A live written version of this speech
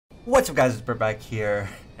What's up, guys? It's Bert back here,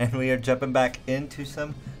 and we are jumping back into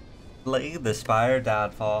some Play the Spire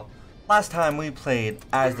Downfall. Last time we played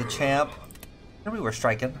as the champ, and we were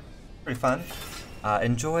striking. Pretty fun.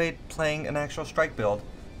 Enjoyed playing an actual strike build,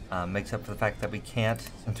 makes up for the fact that we can't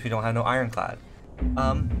since we don't have no ironclad.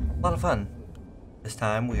 A lot of fun. This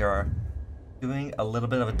time we are doing a little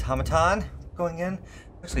bit of automaton going in.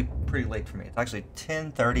 Actually pretty late for me. It's actually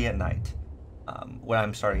 10:30 at night when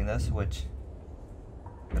I'm starting this, which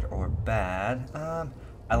good or bad.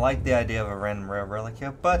 I like the idea of a random rare relic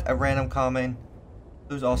here, but a random common.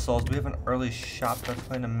 Lose all souls. Do we have an early shop that's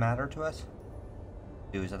going to matter to us?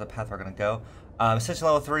 Is that the path we're going to go? Essentially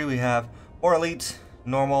level 3 we have more elites,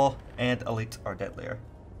 normal, and elites are deadlier.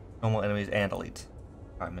 Normal enemies and elites.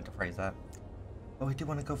 I meant to phrase that. But we do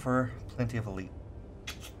want to go for plenty of elite.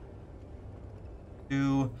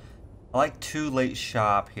 I like 2 late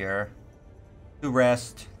shop here. 2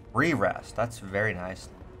 rest, 3 rest. That's very nice.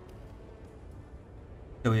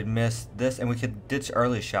 So we'd miss this, and we could ditch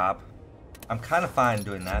early shop. I'm kind of fine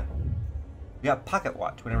doing that. We got pocket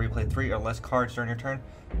watch. Whenever you play 3 or less cards during your turn,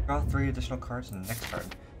 draw 3 additional cards in the next turn.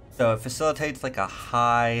 So it facilitates like a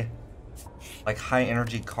high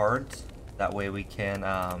energy cards. That way we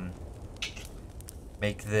can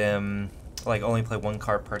make them like only play 1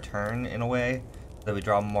 card per turn in a way. So we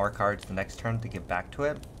draw more cards the next turn to get back to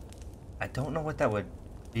it. I don't know what that would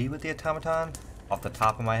be with the automaton off the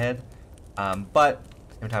top of my head, but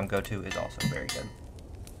same time go-to is also very good.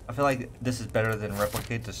 I feel like this is better than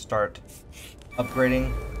replicate to start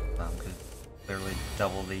upgrading, because clearly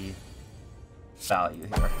double the value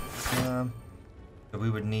here. So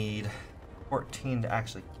we would need 14 to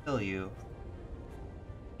actually kill you.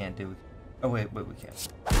 Can't do. Oh wait, we can't.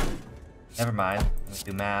 Never mind. Let's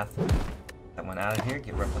do math. That one out of here.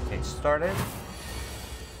 Get replicate started.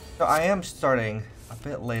 So I am starting a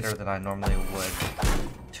bit later than I normally would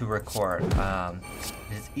to record.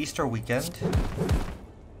 It's Easter weekend,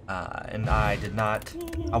 and I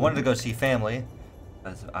wanted to go see family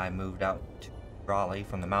because I moved out to Raleigh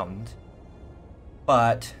from the mountains,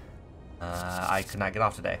 but I could not get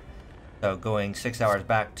off today. So going 6 hours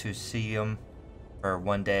back to see them for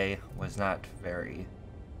one day was not very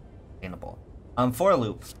sustainable. For a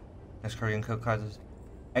loop, next card code causes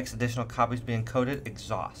X additional copies being coded.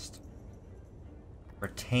 Exhaust.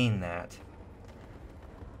 Retain that.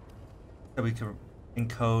 So we could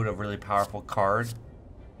encode a really powerful card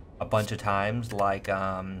a bunch of times, like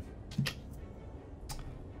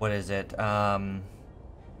what is it?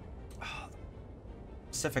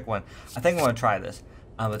 Specific one. I think I want to try this.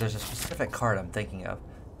 But there's a specific card I'm thinking of.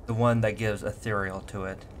 The one that gives ethereal to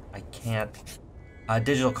it. I can't.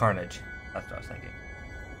 Digital Carnage. That's what I was thinking.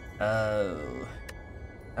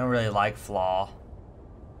 I don't really like Flaw.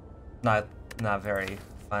 Not very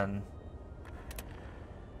fun.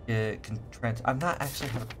 It can I'm not actually.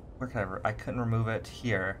 Where can I couldn't remove it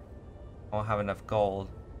here. I won't have enough gold,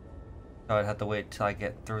 so I'd have to wait till I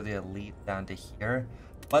get through the elite down to here.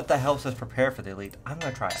 But that helps us prepare for the elite. I'm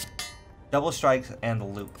gonna try it. Double strikes and the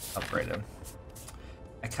loop upgraded.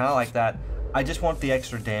 I kind of like that. I just want the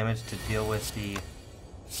extra damage to deal with the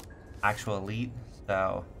actual elite,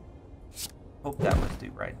 so hope that was the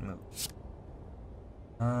right move.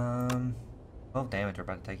 12 damage we're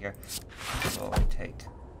about to take here. What will I take?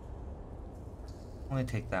 Only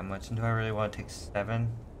take that much, and do I really want to take 7?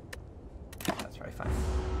 That's right, fine.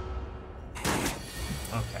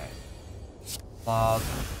 Okay. Log.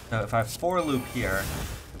 So if I have 4 loop here,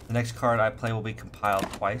 the next card I play will be compiled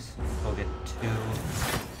twice. We'll get 2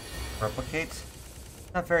 replicates.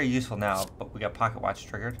 Not very useful now, but we got pocket watch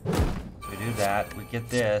triggered. So we do that. We get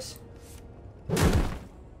this.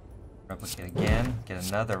 Replicate again. Get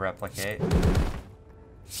another replicate.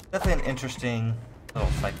 Definitely an interesting little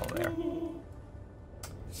cycle there.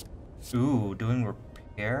 Ooh, doing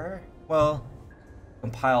repair? Well,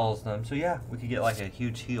 compiles them. So yeah, we could get like a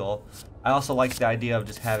huge heal. I also like the idea of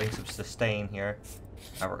just having some sustain here.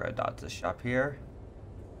 Now we're gonna dodge this shop here.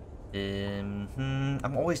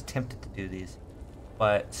 I'm always tempted to do these,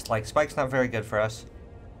 but like Spike's not very good for us.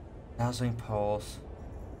 Dazzling Pulse.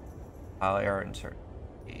 Pile error insert.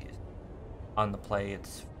 On the play,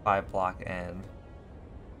 it's 5 block and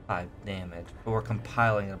 5 damage, but we're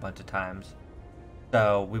compiling it a bunch of times.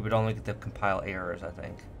 So we would only get the compile errors, I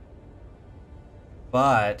think.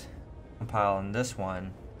 But compiling this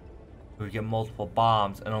one, we would get multiple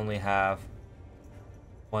bombs and only have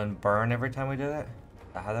 1 burn every time we did it.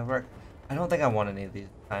 Is that how that worked? I don't think I want any of these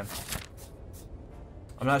this time.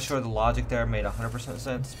 I'm not sure the logic there made 100%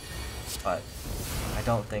 sense, but I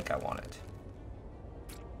don't think I want it.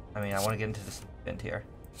 I mean, I want to get into this event here.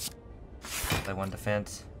 Play 1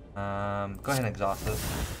 defense. Go ahead and exhaust this.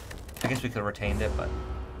 I guess we could have retained it, but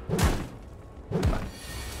fine.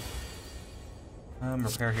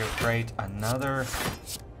 Repair here is great. Another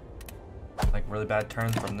like really bad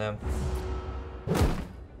turn from them.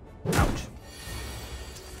 Ouch.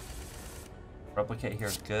 Replicate here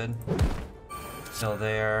is good. Still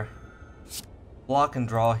there. Block and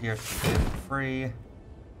draw here is free.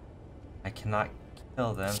 I cannot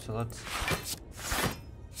kill them, so let's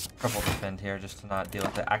triple defend here just to not deal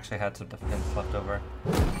with it. I actually had some defense left over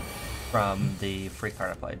from the free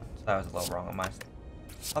card I played, so that was a little wrong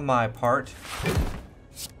on my part.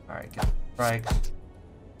 Alright, get strikes.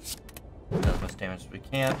 Do as much damage as we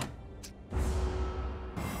can.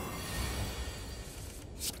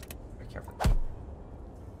 Be careful.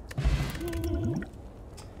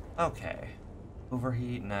 Okay.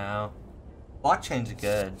 Overheat now. Blockchain's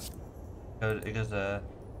good. It goes to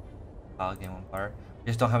file game one player. We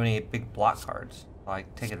just don't have any big block cards.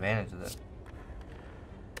 Like, take advantage of it.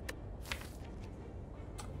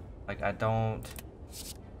 Like, I don't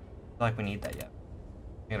feel like we need that yet.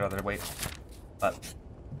 I'd rather wait. But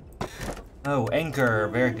oh, anchor,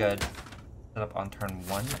 very good. Set up on turn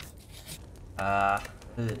 1.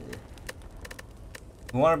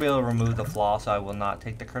 We want to be able to remove the flaw, so I will not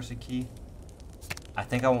take the cursed key. I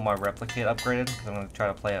think I want my replicate upgraded because I'm going to try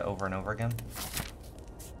to play it over and over again.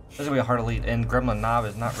 This is going to be a hard elite, and Gremlin Knob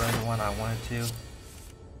is not really the one I wanted to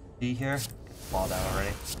see here. Get flawed out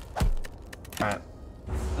already. Alright.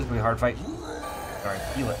 This is going to be a hard fight. Sorry,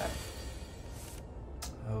 heal it.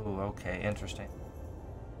 Oh, okay, interesting.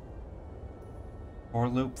 4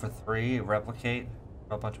 loop for 3, replicate,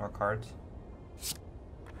 a bunch more cards.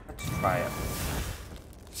 Let's try it.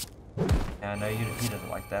 Yeah, I know he doesn't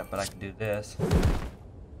like that, but I can do this.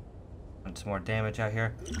 And some more damage out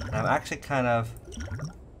here. And I'm actually kind of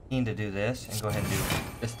keen to do this and go ahead and do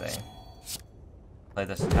this thing. Play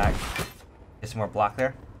this attack. Get some more block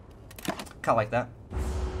there. Kind of like that.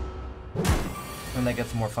 And that gets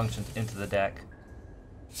some more functions into the deck.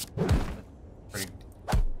 Pretty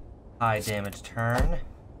high damage turn.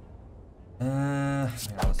 I'll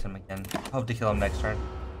listen him again. Hope to kill him next turn.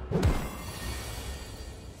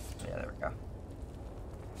 Yeah, there we go.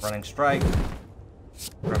 Running strike.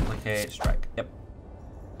 Replicate, strike. Yep.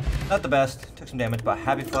 Not the best. Took some damage, but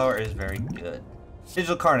Happy Flower is very good.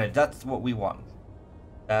 Digital Carnage, that's what we want.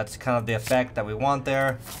 That's kind of the effect that we want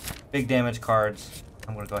there. Big damage cards.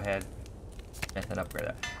 I'm going to go ahead and then upgrade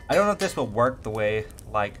that. I don't know if this will work the way,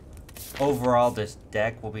 like, overall this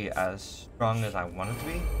deck will be as strong as I want it to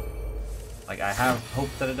be. Like, I have hope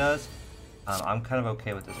that it does. I'm kind of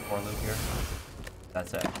okay with this 4 loop here.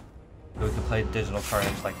 That's it. So we can play Digital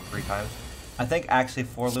Carnage like 3 times. I think actually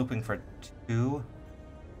 4 looping for 2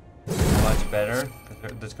 is much better.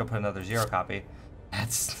 Let's go put another 0 copy.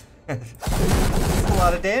 That's, that's a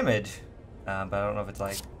lot of damage. But I don't know if it's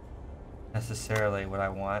like necessarily what I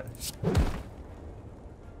want.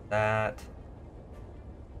 That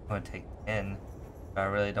I'm gonna take 10, but I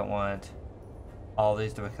really don't want all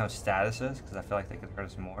these to become statuses because I feel like they could hurt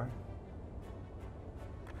us more.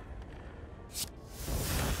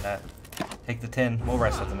 That take the 10. We'll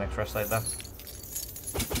rest at the next rest slate though.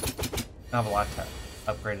 I have a lot to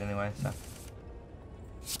upgrade anyway, so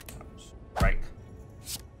strike,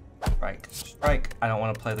 strike, strike. I don't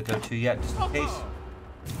want to play the go-to yet, just in case.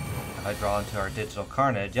 If I draw into our Digital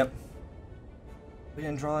Carnage, yep. We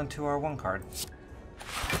didn't draw into our 1 card.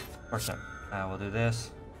 Of course not. We'll do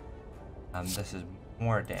this. This is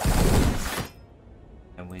more damage.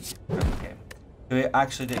 And we do replicate. So we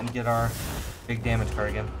actually didn't get our big damage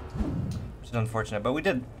card again, which is unfortunate, but we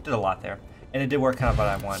did a lot there. And it did work kind of what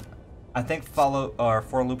I want. I think follow or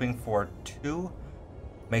 4 looping for 2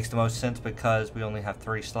 makes the most sense because we only have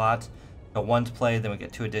 3 slots. So one's played, then we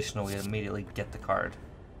get 2 additional, we immediately get the card.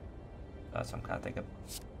 That's what I'm kind of thinking.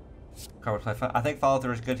 Card would play. I think follow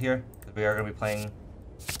through is good here because we are going to be playing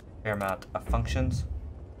a fair amount of functions.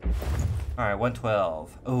 Alright,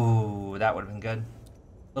 112. Ooh, that would have been good. A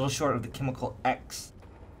little short of the Chemical X.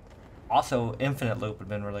 Also, Infinite Loop would have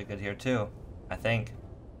been really good here too, I think.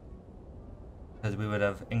 Because we would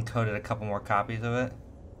have encoded a couple more copies of it.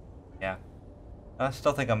 Yeah. I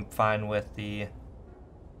still think I'm fine with the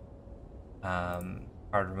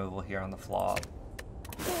card removal here on the flaw.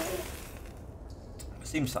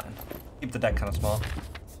 Seems fine. Keep the deck kind of small.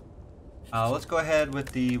 Let's go ahead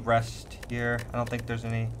with the rest here. I don't think there's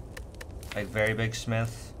any like very big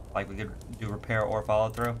smiths. Like we could do repair or follow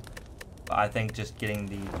through. But I think just getting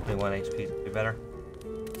the 1 HP would be better.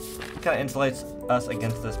 It kind of insulates us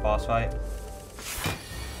against this boss fight.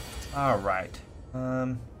 Alright.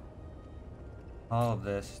 All of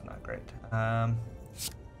this is not great. I mean,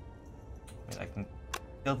 I can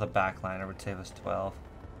kill the backline, it would save us 12.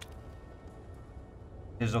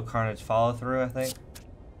 Digital Carnage follow through, I think.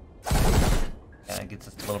 And it gets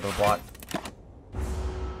us a little bit of block.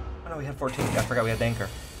 Oh no, we had 14. I forgot we had Anchor.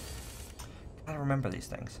 Gotta remember these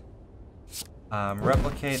things.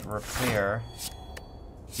 Replicate, repair,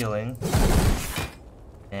 healing,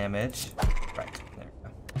 damage. Right, there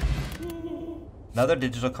we go. Another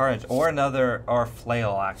Digital Carnage, or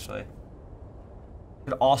Flail actually.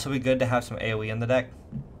 Could also be good to have some AoE in the deck.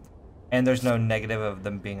 And there's no negative of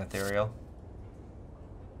them being ethereal.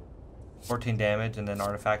 14 damage and then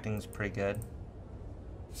artifacting is pretty good.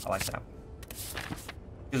 I like that.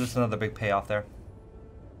 Gives us another big payoff there.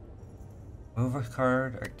 Move a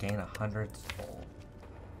card or gain 100 soul.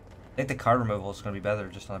 I think the card removal is going to be better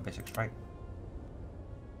just on a basic strike.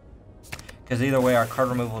 Because either way, our card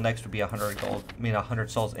removal next would be 100 gold. I mean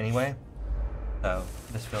 100 souls anyway. So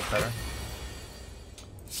this feels better.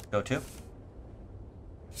 Go to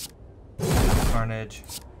Carnage,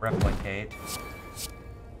 replicate.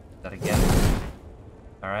 That again.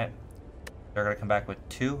 Alright. They're gonna come back with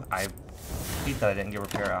 2. I hate that I didn't get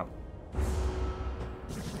repair out.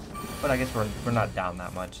 But I guess we're not down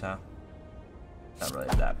that much, so not really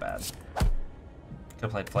that bad.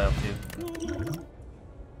 Could've played Flail too.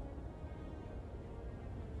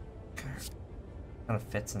 Kind of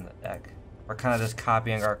fits in the deck. We're kind of just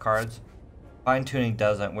copying our cards. Fine tuning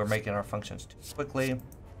doesn't. We're making our functions too quickly.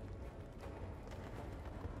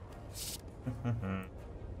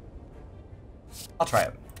 I'll try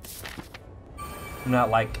it. I'm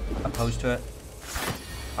not like opposed to it.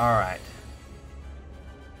 Alright.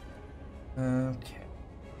 Okay.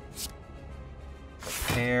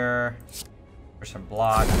 Repair. For some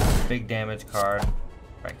block. Big damage card.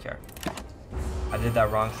 Right here. I did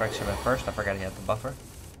that wrong. Strike him at first. I forgot he had the buffer.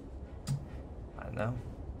 I know.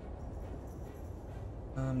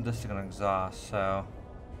 This is gonna exhaust, so.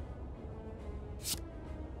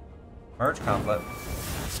 Merge conflict.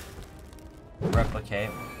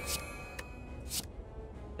 Replicate.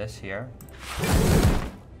 This here.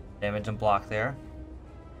 Damage and block there.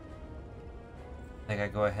 I think I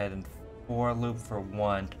go ahead and 4 loop for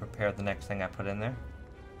 1 to prepare the next thing I put in there.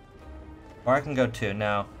 Or I can go 2.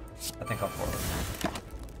 No, I think I'll 4 loop.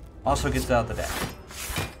 Also gets it out of the deck.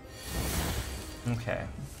 Okay.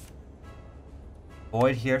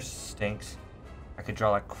 Void here stinks. I could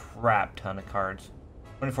draw a crap ton of cards.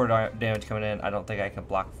 24 damage coming in. I don't think I can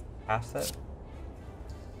block past it.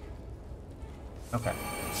 Okay.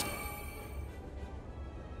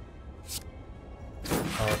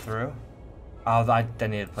 Follow through. Oh, I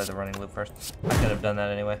needed to play the running loop first. I could have done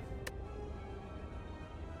that anyway.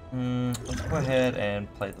 Let's go ahead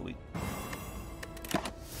and play the weak.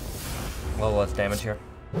 Well, less damage here.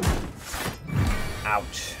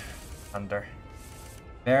 Ouch. Thunder.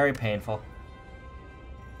 Very painful.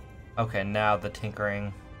 Okay, now the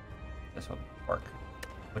tinkering. This will work.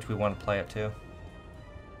 Which we want to play it too.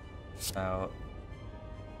 So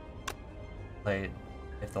play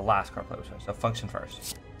if the last card plays. So function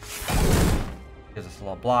first. Gives us a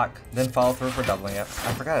little block. Then follow through for doubling it.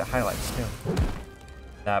 I forgot it highlights too.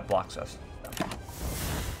 That blocks us. So,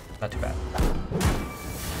 not too bad.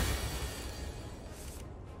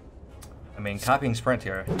 I mean, copying sprint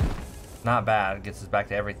here, not bad. Gets us back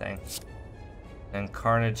to everything. And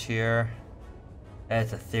Carnage here.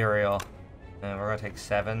 It's ethereal. And we're gonna take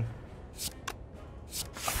 7.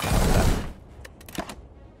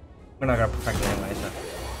 We're not gonna perfect it anyway, so.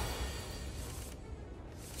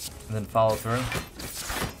 And then follow through.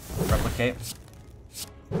 Replicate.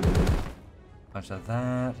 Bunch of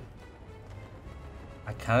that.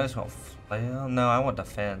 I kinda just want flail. No, I want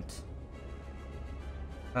defense.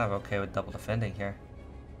 I'm kind of okay with double defending here.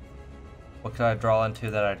 What could I draw into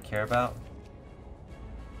that I'd care about?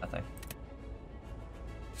 Nothing.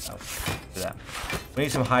 Oh, do that. We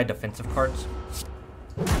need some high defensive cards.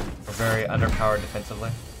 We're very underpowered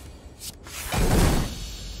defensively.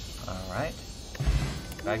 Alright.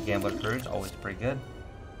 That Gambler Cruise, always pretty good.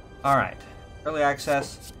 Alright. Early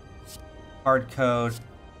access. Hard code.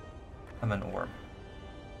 I'm an orb.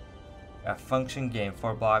 Got function, game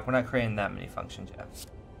 4 block. We're not creating that many functions yet.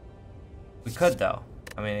 We could though.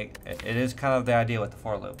 I mean, it is kind of the idea with the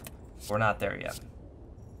for loop. We're not there yet.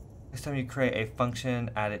 Next time you create a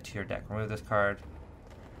function, add it to your deck. Remove this card.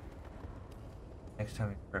 Next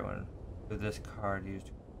time you create one, with this card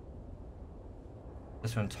used.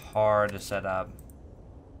 This one's hard to set up.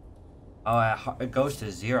 Oh, it goes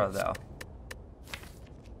to 0 though.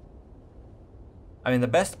 I mean, the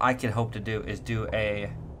best I could hope to do is do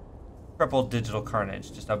a triple digital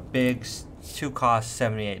carnage. Just a big 2-cost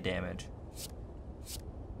 78 damage.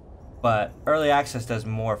 But early access does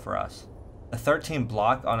more for us. The 13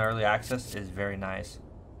 block on early access is very nice.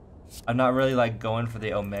 I'm not really like going for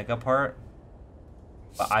the Omega part,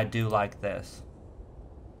 but I do like this.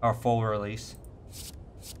 Our full release.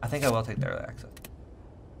 I think I will take the early access.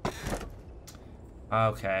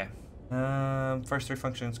 Okay. First 3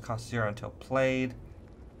 functions cost 0 until played.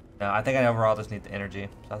 No, I think I overall just need the energy.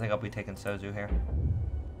 So I think I'll be taking Sozu here.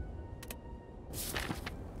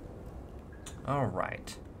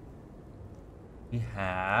 Alright. We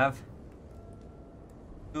have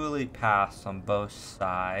 2 elite paths on both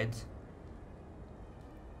sides.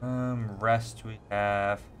 Rest we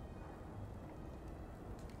have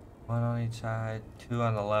 1 on each side, 2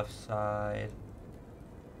 on the left side,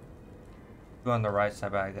 2 on the right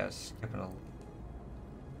side, but I gotta skip an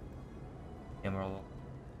emerald.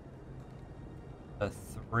 A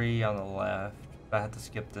 3 on the left. I have to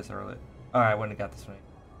skip this early. Alright, I wouldn't have got this one.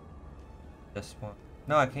 This one.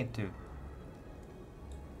 No, I can't do.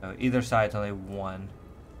 No, either side's only 1.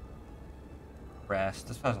 Rest.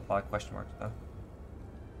 This has a lot of question marks though.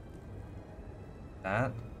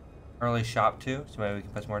 That. Early shop too, so maybe we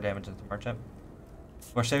can put some more damage into the merchant.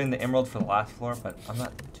 We're saving the emerald for the last floor, but I'm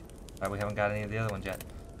not too we haven't got any of the other ones yet. Go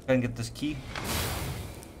ahead and get this key.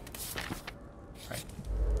 Alright.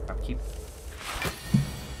 Drop key.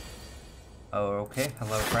 Oh, okay.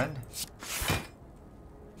 Hello, friend.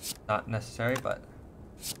 Not necessary, but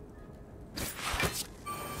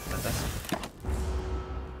this.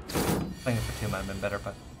 Playing it for 2 might have been better,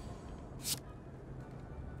 but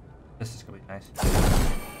this is gonna be nice.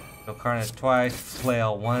 So Carnage twice,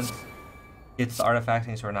 Flail once, gets the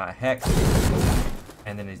artifacting so we're not hexed,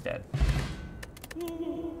 and then he's dead.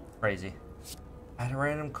 Crazy. Add a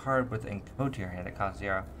random card with encode to your hand, it costs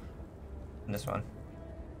 0. And this one.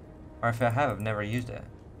 Or if I have, I've never used it.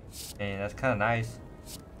 And that's kind of nice.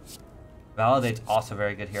 Validate's also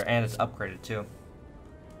very good here, and it's upgraded too.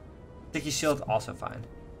 Sticky Shield's also fine.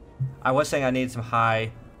 I was saying I need some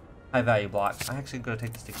high value blocks. I'm actually going to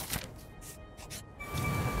take the Sticky Shield.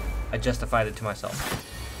 I justified it to myself.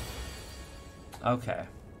 Okay.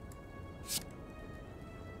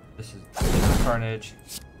 This is Carnage.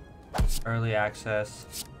 Early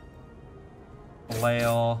access.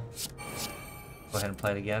 Flail. Go ahead and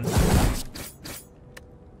play it again. And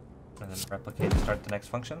then replicate to start the next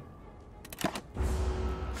function.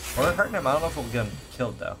 We're hurting him. I don't know if we'll get him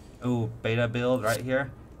killed though. Ooh, beta build right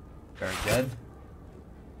here. Very good.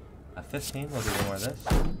 15. We'll do one more of this.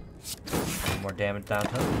 One more damage down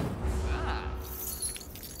to him.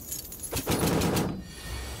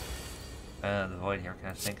 The void here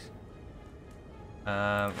kind of stinks.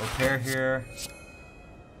 Repair here.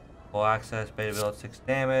 Full access. Beta build 6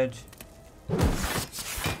 damage.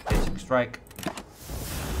 Basic strike.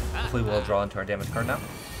 Hopefully we'll draw into our damage card now.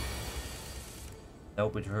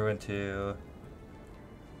 Nope, we drew into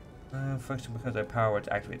function because I power which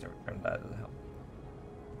activates every turn. That doesn't help.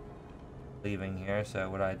 Leaving here, so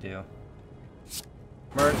what do I do?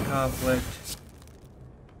 Merge conflict.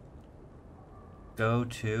 Go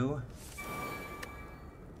to.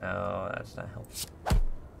 No, that's not helpful.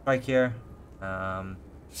 Strike here.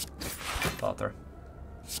 Fall through.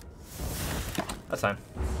 That's fine.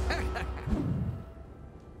 I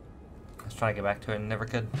was trying to get back to it and never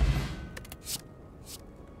could.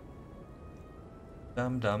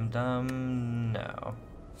 Dum dum dum. No.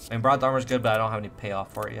 I mean, bronze armor's good, but I don't have any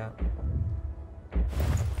payoff for it yet.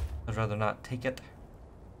 I'd rather not take it.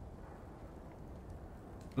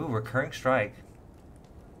 Ooh, recurring strike.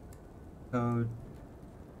 Code.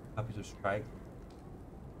 Copies of strike.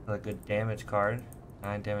 A good damage card.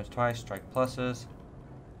 9 damage twice. Strike pluses.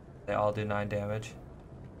 They all do 9 damage.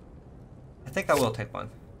 I think I will take one.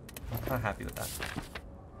 I'm kind of happy with that.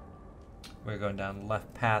 We're going down the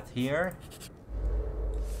left path here.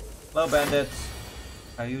 Hello, bandits.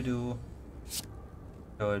 How you do?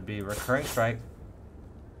 So it'd be recurring strike.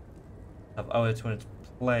 Oh, it's when it's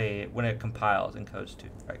when it compiles and codes 2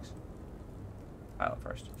 strikes. Compile it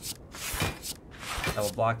first.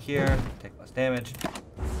 Double block here. Take less damage.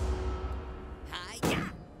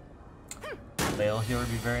 Flail here would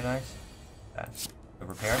be very nice. That. Go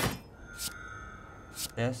repair.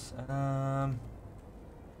 This. I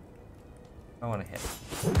want to hit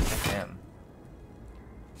him.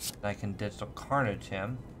 I can digital carnage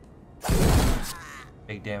him.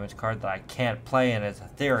 Big damage card that I can't play and it's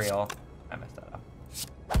ethereal. I messed that up.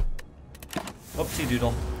 Whoopsie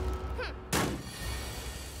doodle.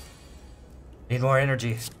 Need more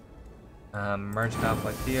energy. Merge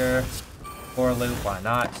conflict here. 4 loop, why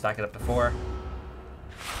not? Stack it up to 4.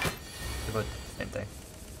 They're both the same thing.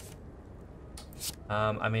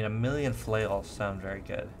 I mean, a million flails sound very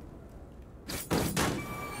good.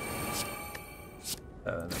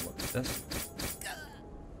 So then we'll do this.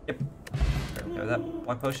 Yep. Okay with that.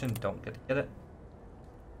 Block potion, don't get to get it.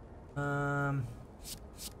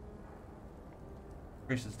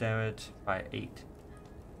 Increases damage by 8.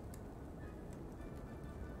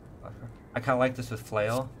 I kind of like this with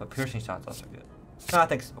flail, but piercing shot's also good. No, I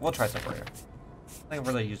think we'll try separator. I think I've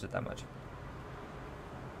really used it that much.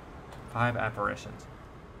 5 apparitions.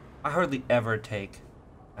 I hardly ever take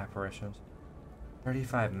apparitions.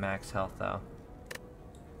 35 max health though.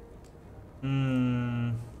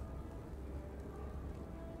 You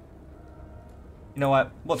know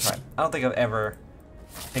what? We'll try. I don't think I've ever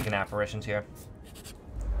taken apparitions here.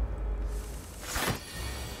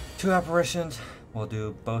 2 apparitions. We'll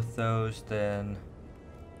do both those, then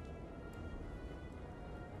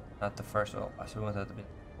not the first. Oh, I should want that to be.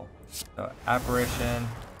 So apparition,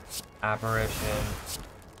 apparition,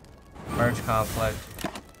 merge conflict.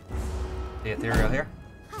 The ethereal here.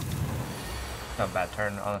 Not a bad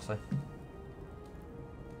turn, honestly.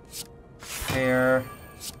 Hair,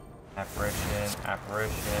 apparition,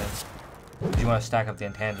 apparition. You want to stack up the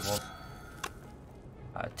intangibles.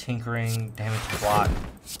 Tinkering, damage to block.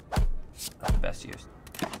 Not the best use.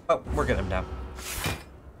 Oh, we're getting him down.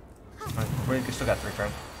 We still got 3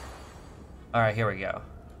 turns. Alright, here we go.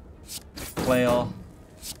 Flail.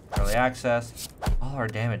 Early access. All our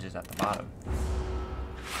damage is at the bottom.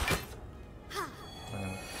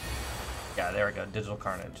 Yeah, there we go. Digital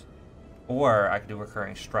Carnage. Or I could do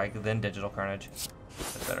Recurring Strike, then Digital Carnage.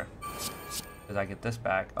 That's better. Because I get this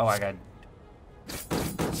back. Oh, I got...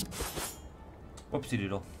 Whoopsie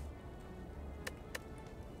doodle.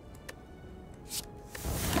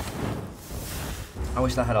 I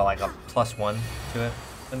wish that had a, like a +1 to it.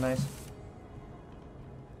 Been nice.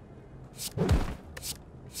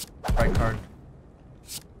 Right card.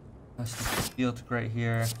 That's the field's great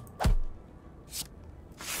here.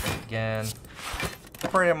 Again.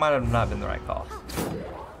 Separator might have not been the right call.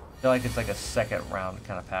 I feel like it's like a second round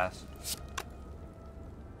kind of pass.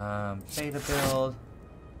 Beta build.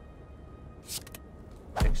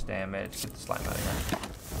 6 damage. Get the slime out of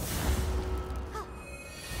here.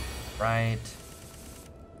 Right.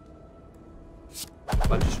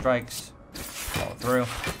 Bunch of strikes. Follow through.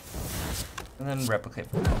 And then replicate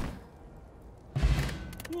for help.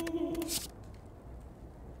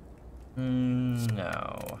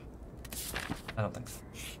 No. I don't think so.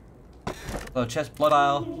 Low chest, blood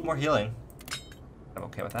aisle, more healing. I'm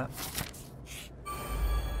okay with that.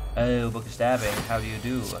 Oh, Book of Stabbing, how do you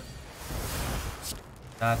do?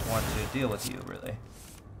 Not want to deal with you, really.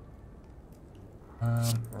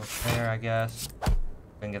 Repair, I guess.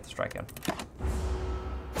 Then get the strike in.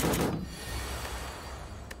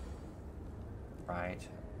 Right.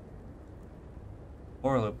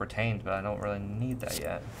 Or loop retained, but I don't really need that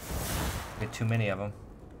yet. Get too many of them.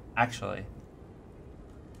 Actually.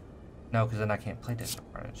 No, because then I can't play Digital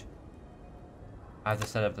Carnage. I have to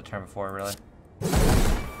set up the turn before, really.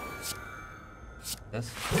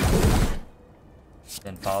 This.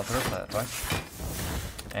 Then follow through for that twice.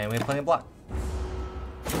 And we have plenty of block.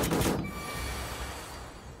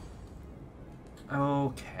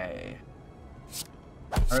 Okay.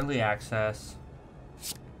 Early access.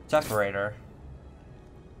 Separator.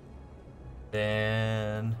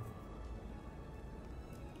 Then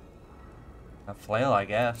a flail, I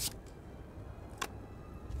guess.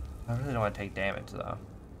 I really don't want to take damage though.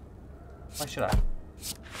 Why should I?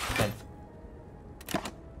 Then.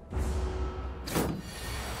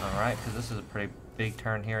 Alright, because this is a pretty big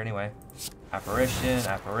turn here anyway. Apparition,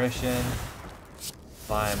 apparition.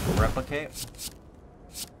 Slime, replicate.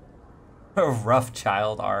 Rough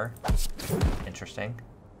child R. Interesting.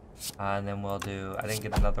 And then we'll do, I didn't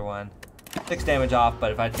get another one. 6 damage off,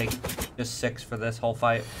 but if I take just 6 for this whole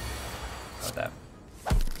fight, how about that?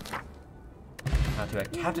 Not too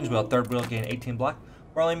bad. Captain's Wheel, 3rd wheel, gain 18 block.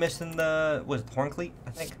 We're only missing the, was it Horncleat,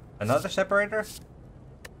 I think? Another separator?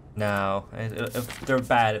 No, if they're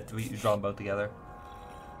bad if we draw them both together.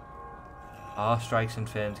 All strikes and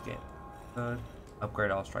fins gain. Good.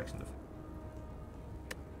 Upgrade all strikes and fins.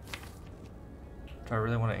 Do I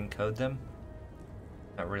really want to encode them?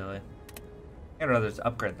 Not really. I'd rather just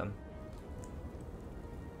upgrade them.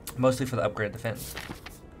 Mostly for the upgrade defense.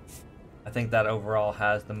 I think that overall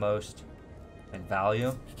has the most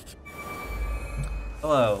value.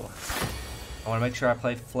 Hello. I want to make sure I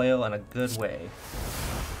play flail in a good way.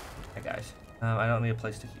 Hey guys. I don't need a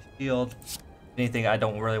place to shield. If anything, I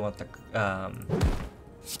don't really want the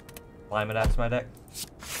climate adds to my deck.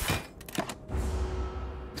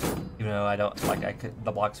 Even though I don't like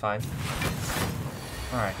the block's fine.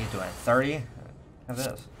 Alright, he's doing 30. Have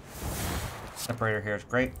this. Separator here is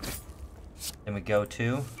great. Then we go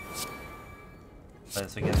to. Play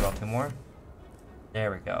this again, draw 2 more.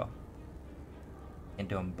 There we go. Can't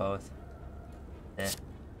do them both. Eh.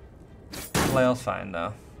 Flail's fine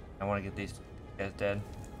though. I want to get these guys dead.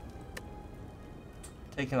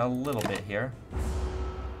 Taking a little bit here.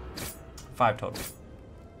 5 total.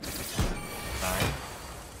 9.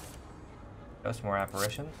 Go some more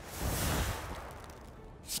apparitions.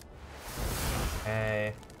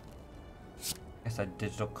 Okay. Guess I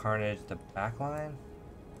digital carnage the back line.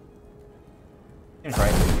 Seems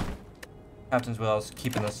right. Captain's Will's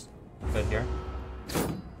keeping us good here. I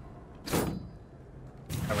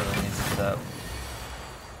really need to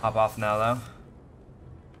hop off now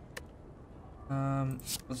though.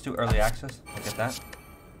 Let's do early access. I get that.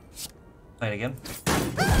 Play it again.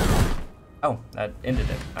 Oh, that ended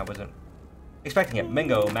it. I wasn't expecting it.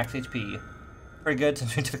 Bingo, max HP. Pretty good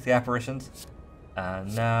since we took the apparitions.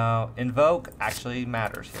 Now, invoke actually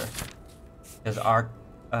matters here. Because our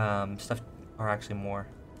stuff are actually more.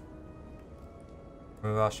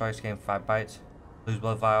 Remove all strikes, gain 5 bites. Lose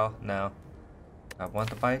blood vial? No. I want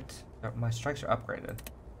the bites. My strikes are upgraded.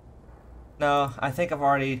 No, I think I've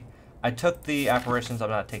already... I took the apparitions, I'm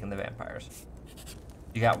not taking the vampires.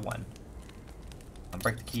 You got 1.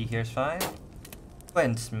 Break the key here is fine. Go ahead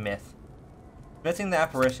and smith. Smithing the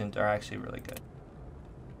apparitions are actually really good.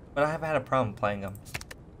 But I haven't had a problem playing them.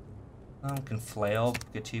 Can flail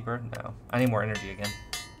get cheaper? No. I need more energy again.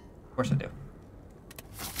 Of course I do.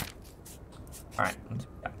 Alright, let's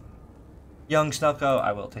go. Young Snelko,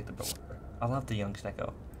 I will take the Bewilder. I love the Young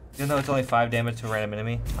Snelko. Even though it's only 5 damage to a random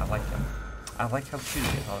enemy, I like him. I like how cute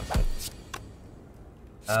he is, honestly.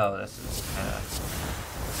 Oh, this is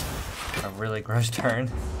kind of a really gross turn.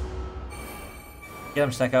 Get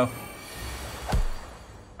him, Snecko.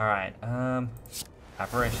 Alright,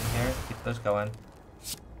 Apparition here. Keep those going.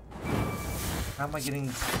 How am I getting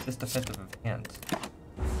this defensive advance?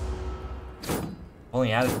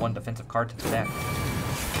 Only added 1 defensive card to the deck.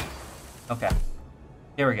 Okay.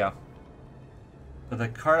 Here we go. So the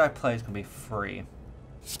card I play is going to be free.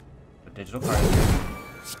 A digital card.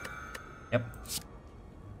 Yep.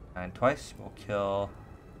 9 twice. We'll kill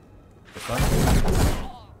this one.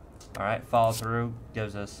 Alright, follow through.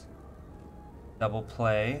 Gives us double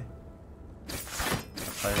play. I'll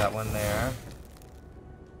play that one there.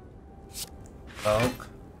 Oak.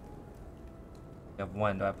 You have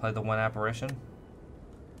 1. Do I play the 1 apparition?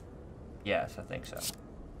 Yes, I think so.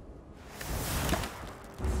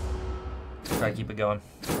 Try to keep it going.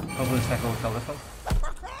 Hopefully the Snecko will kill this one.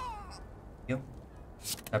 You.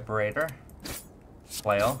 Separator.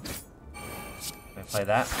 Flail. Let me play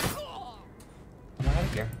that. I'm out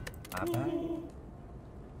of here. Not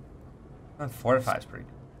bad. Fortify is pretty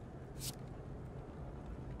good.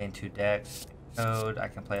 Gain 2 decks. Code. I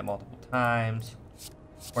can play it multiple times.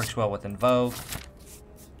 Works well with Invoke.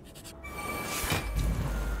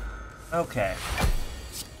 Okay.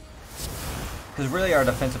 Because really our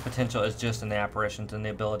defensive potential is just in the apparitions and the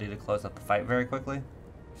ability to close out the fight very quickly.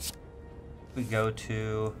 We go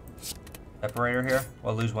to Separator here.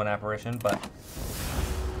 We'll lose 1 apparition, but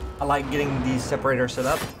I like getting these separators set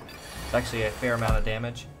up. It's actually a fair amount of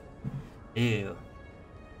damage. Ew.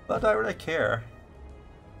 But do I really care?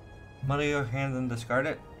 Muddle your hands and discard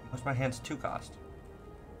it. What's my hands 2 cost?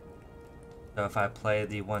 So if I play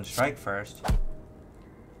the 1 strike first,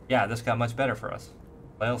 yeah, this got much better for us.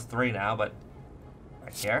 Flail's 3 now, but I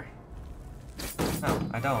care. No,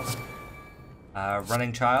 I don't.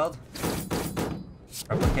 Running Child.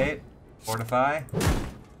 Replicate. Fortify.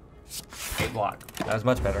 8 block. That was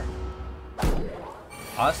much better.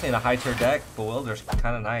 Honestly, in a high tier deck, Bewilder's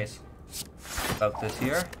kind of nice. Evoke this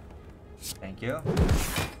here. Thank you.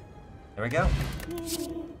 There we go.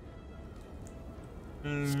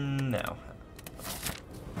 No.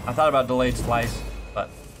 I thought about delayed slice, but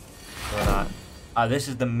we're not. This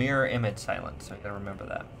is the mirror image silence, so I gotta remember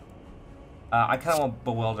that. I kind of want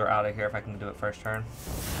Bewilder out of here if I can do it first turn.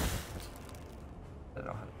 I don't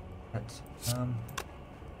know how to.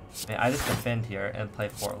 I just defend here and play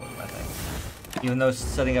 4 loop, I think. Even though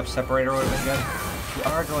setting up Separator would have been good, we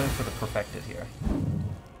are going for the Perfected here.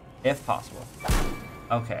 If possible.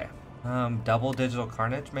 Okay. Double Digital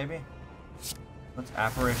Carnage, maybe? Let's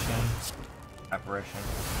Apparition. Apparition.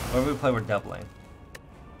 What do we play? We're doubling.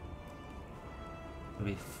 It'll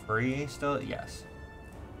be free still? Yes.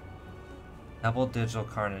 Double Digital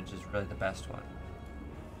Carnage is really the best one.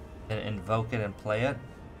 Then invoke it and play it.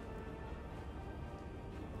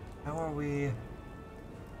 How are we? It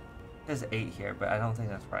says 8 here, but I don't think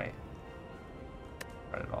that's right.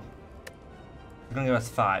 Right at all. It's gonna give us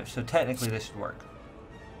 5, so technically this should work.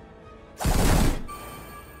 Do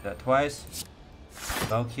that twice.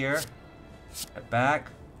 Invoke here. Get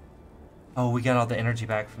back. Oh, we got all the energy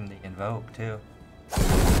back from the invoke too.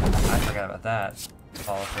 I forgot about that.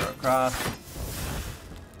 Follow through across.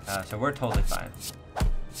 So we're totally fine.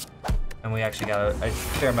 And we actually got a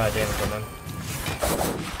fair amount of damage on them.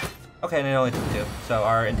 Okay, and it only took 2, so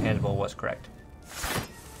our intangible was correct.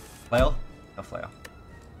 Flail? No flail.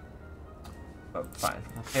 Oh, fine.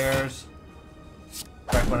 Repairs.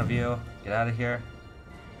 Strike one of you. Get out of here.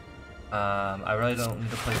 I really don't need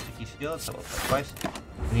to play sticky shield, so we'll play twice.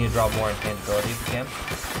 We need to draw more intangibility if we can.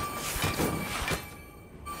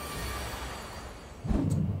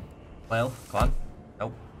 Flail, come on.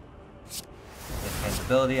 Nope.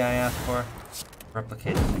 Intangibility I asked for.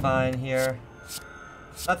 Replicate is fine here.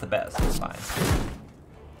 Not the best, it's fine.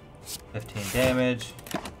 15 damage.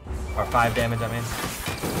 Or 5 damage, I mean.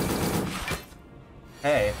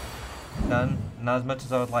 Hey. Done. Not as much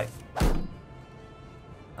as I would like.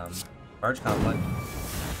 Merge conflict.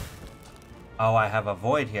 Oh, I have a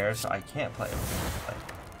void here, so I can't play everything.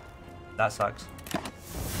 That sucks.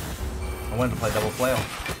 I wanted to play double flail.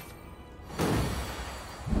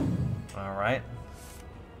 Alright.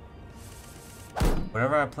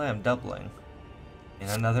 Whatever I play, I'm doubling. And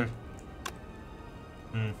another...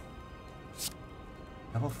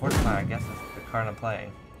 Double fortify, I guess, is the card I'm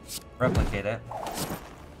playing. Replicate it.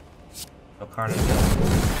 So Carnage.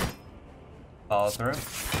 Follow through.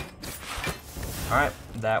 Alright,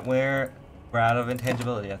 that we're out of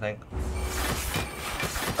intangibility, I think.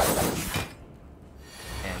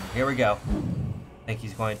 And here we go. I think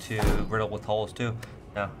he's going to riddle with holes too.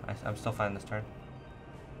 No, I'm still fine this turn.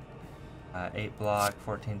 8 block,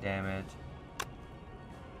 14 damage.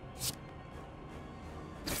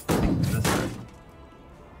 This is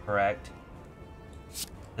correct.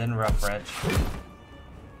 Then rough wrench.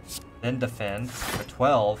 Then defend for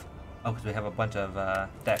 12. Oh, because we have a bunch of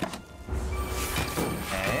decks.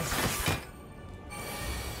 Okay.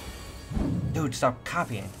 Dude, stop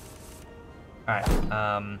copying. Alright,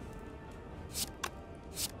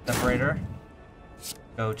 separator.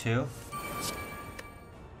 Go to.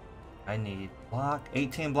 I need block.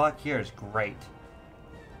 18 block here is great.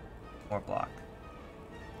 More block.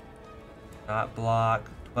 Not block.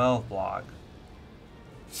 12 block.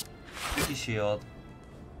 Sticky shield.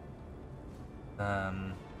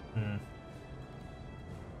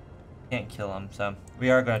 Can't kill him, so we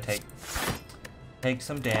are going to take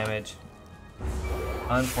some damage.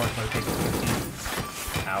 Unfortunately, take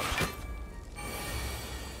 15. Ouch.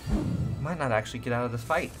 Might not actually get out of this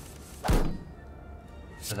fight.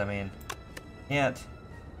 Because, I mean, can't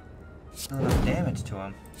do enough damage to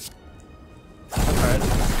him. Alright.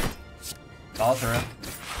 Fall through.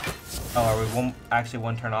 Oh, are we actually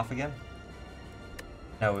one turn off again?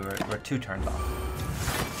 No, we're 2 turns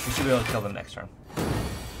off. We should be able to kill them next turn.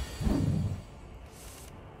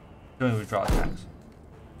 Doing withdraw attacks.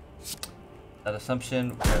 That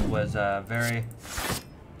assumption was very,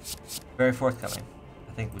 very forthcoming.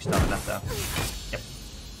 I think we still have enough though. Yep.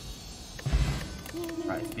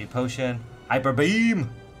 Alright, speed potion. Hyper beam!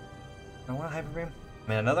 I want a hyper beam? I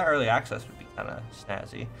mean, another early access would be kind of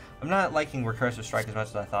snazzy. I'm not liking recursive strike as much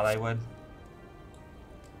as I thought I would.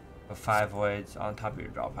 With 5 voids on top of your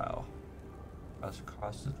draw pile. Goes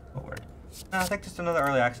across the forward. No, I think just another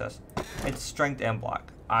early access. It's strength and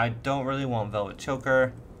block. I don't really want Velvet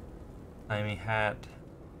Choker. Enemy hat.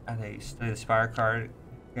 At a Study the Spire card.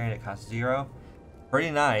 Carrying it costs 0.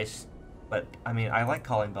 Pretty nice, but I mean, I like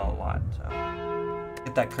Calling Bell a lot. So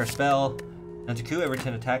get that Curse Bell. Nantaku, every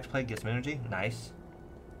 10 attacks played gets some energy. Nice.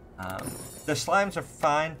 The slimes are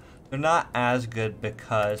fine. They're not as good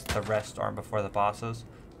because the rest aren't before the bosses.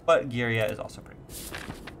 But Giria is also pretty good.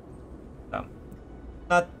 So,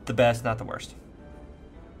 not the best, not the worst.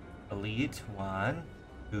 Elite. 1,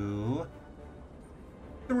 2,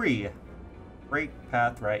 3. Great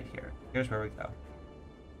path right here. Here's where we go.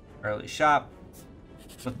 Early shop.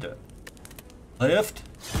 Let's do it. Lift.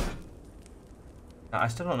 Now, I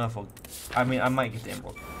still don't know if we'll... I mean, I might get the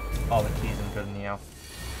emerald. All the keys in good Neo.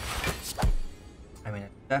 I mean,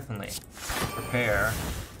 definitely prepare.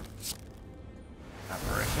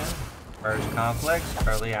 Apparition. Merge conflicts.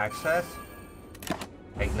 Early access.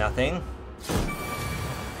 Take nothing.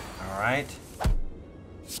 Alright.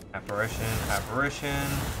 Apparition. Apparition.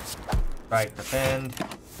 Strike, defend.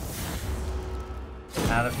 Get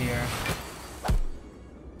out of here.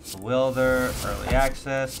 Bewilder. Early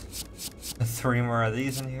access. 3 more of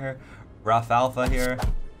these in here. Rough Alpha here.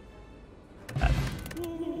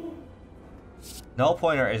 Null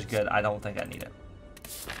Pointer is good. I don't think I need it.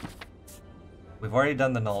 We've already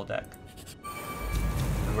done the Null deck.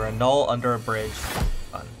 We were a Null under a bridge.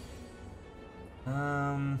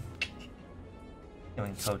 Fun.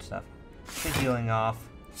 Doing code stuff. Get the healing off.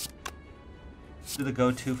 Do the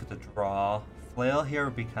go-to for the draw. Flail here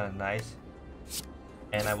would be kind of nice.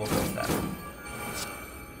 and I will go with that.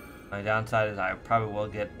 My downside is I probably will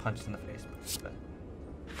get punched in the face.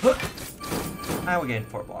 But I will gain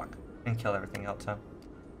 4 block and kill everything else, huh?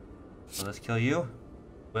 So let's kill you.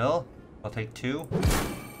 Will. I'll take 2.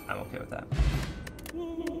 I'm okay with that.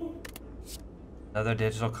 Another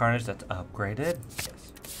digital carnage that's upgraded.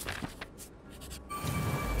 Yes.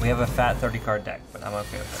 We have a fat 30 card deck, but I'm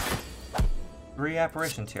okay with it. 3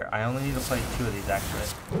 apparitions here. I only need to play 2 of these actually.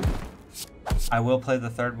 I will play the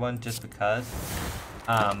 3rd one just because.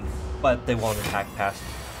 But they won't attack past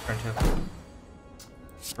turn 2.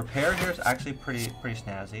 Repair here is actually pretty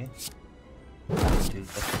snazzy. Do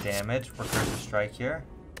this damage. Recursive strike here.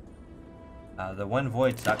 The 1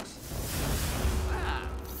 void sucks.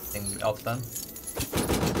 Anything else done?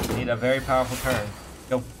 Need a very powerful turn.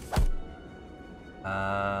 Go.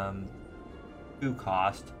 2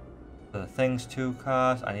 cost. So the thing's 2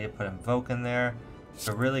 cost. I need to put invoke in there.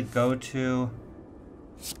 So really go to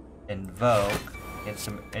invoke. Get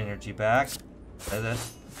some energy back. Play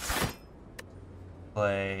this.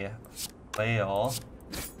 Play flail.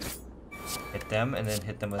 Hit them and then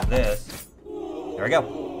hit them with this. There we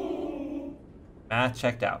go. Math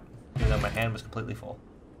checked out. Even though my hand was completely full.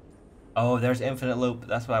 Oh, there's infinite loop.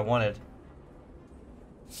 That's what I wanted.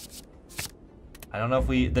 I don't know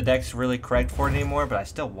if the deck's really correct for it anymore, but I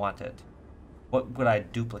still want it. What would I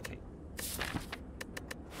duplicate?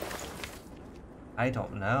 I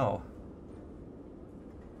don't know.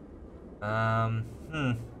 Bag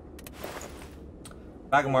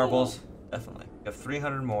of marbles, definitely. We have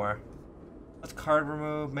 300 more. Let's card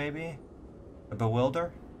remove, maybe? A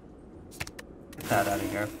bewilder? Get that out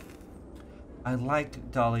of here. I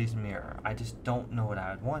liked Dolly's mirror. I just don't know what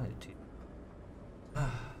I would want it to.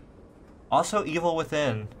 Also, Evil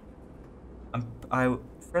Within. I'm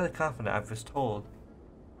fairly confident. I've just told.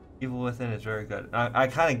 Evil Within is very good. I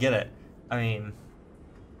kind of get it. I mean,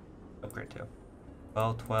 upgrade 2.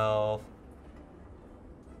 12.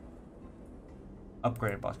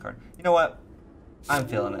 Upgraded boss card. You know what? I'm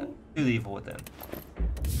feeling it. Do the Evil Within.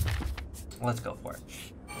 Let's go for it.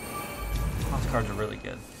 Boss cards are really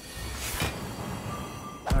good.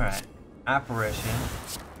 Alright. Apparition.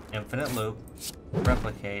 Infinite loop.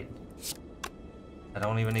 Replicate. I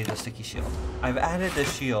don't even need the sticky shield. I've added the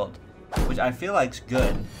shield, which I feel like's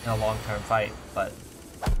good in a long-term fight, but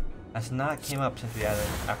that's not came up since we added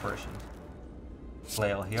Apparition.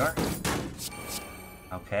 Flail here.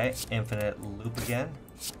 Okay, infinite loop again.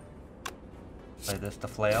 Play this to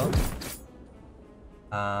flail.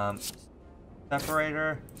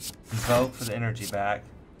 Separator. Invoke for the energy back.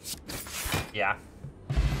 Yeah.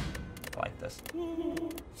 I like this.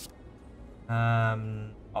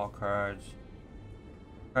 All cards.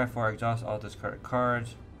 Try 4, exhaust all discarded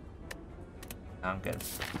cards. I'm good.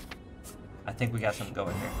 I think we got something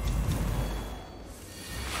going here.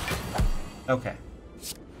 Okay.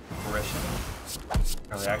 Apparition.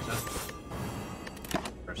 Early access.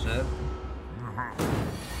 Cursive.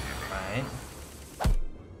 Right.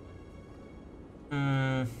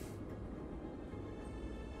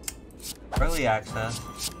 Early access.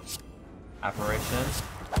 Apparition.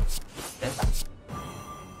 This.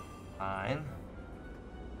 Fine.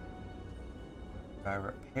 Do I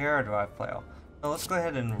repair or do I flail? So let's go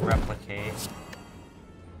ahead and replicate.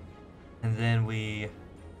 And then we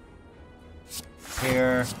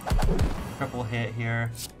repair, triple hit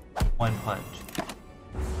here, 1 punch.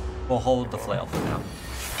 We'll hold the flail for now.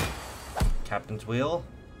 Captain's Wheel.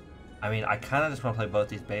 I mean, I kind of just want to play both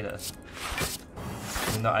these betas.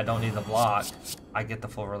 Even though I don't need the block, I get the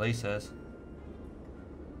full releases.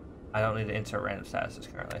 I don't need to insert random statuses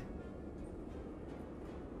currently.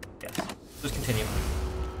 Yes. Just continue.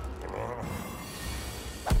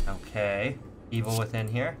 Okay. Evil Within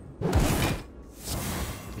here.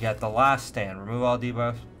 We got the last stand. Remove all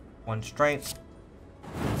debuffs. 1 strength.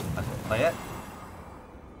 Let's play it.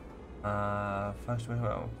 First we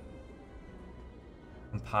go.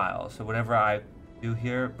 Compile. So whatever I do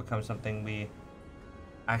here becomes something we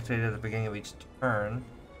activate at the beginning of each turn.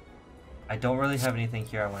 I don't really have anything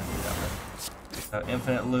here I want to do that with. So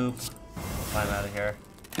infinite loop. Climb out of here.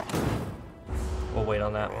 We'll wait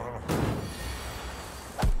on that.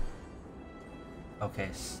 Okay,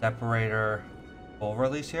 separator. Full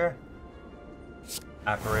release here.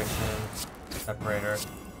 Apparition. Separator.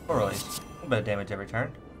 Full release. A little bit of damage every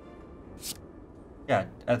turn. Yeah,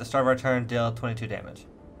 at the start of our turn, deal 22 damage.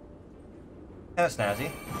 Kind of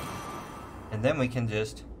snazzy. And then we can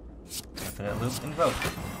just infinite loop invoke.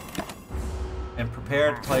 And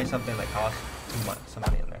prepare to play something that costs some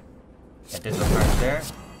money in there. Yeah, digital cards there.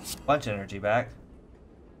 Bunch of energy back.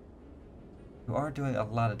 You are doing a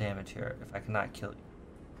lot of damage here if I cannot kill you.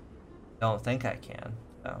 Don't think I can,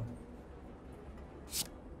 so.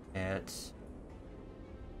 It's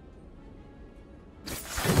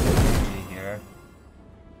here.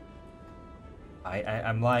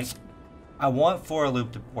 I'm like, I want for a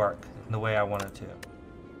loop to work in the way I want it to.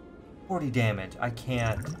 40 damage. I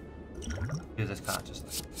can't do this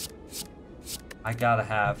consciously. I gotta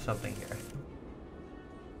have something here.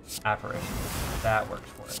 Apparition. That works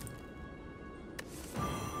for it.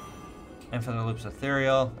 Infinite Loop's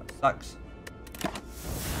ethereal. That sucks.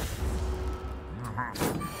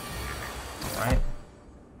 Alright.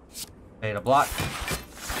 Beta block.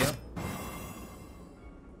 Thank you.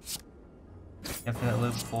 Infinite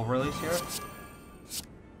Loop full release here.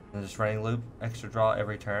 And just running loop. Extra draw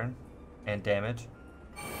every turn. And damage.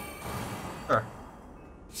 Sure.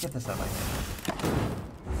 Get this out of my hand.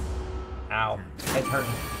 Ow. It's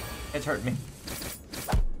hurting. It's hurting me.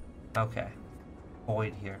 Okay.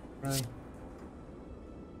 Void here. Really?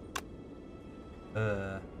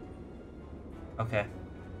 Okay.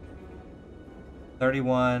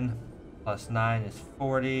 31 plus 9 is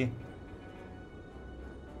 40.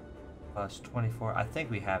 Plus 24. I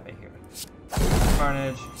think we have it here.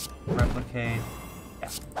 Carnage. Replicate. Yeah.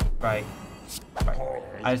 Right. Right.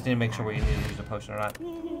 I just need to make sure we need to use a potion or not.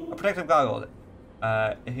 A protective goggle.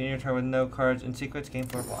 If you end your turn with no cards in sequence, gain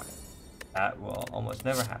 4 block. That will almost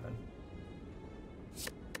never happen.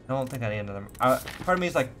 I don't think I need another. Part of me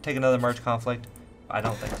is like, take another merge conflict. But I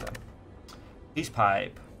don't think so. Peace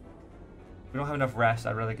pipe. We don't have enough rest.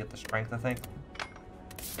 I'd rather get the strength, I think.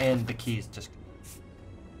 And the keys just.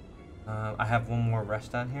 I have one more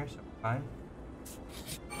rest down here, so we're fine.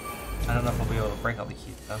 I don't know if we'll be able to break all the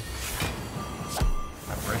keys though.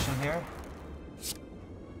 Apparition here.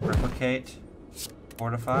 Replicate.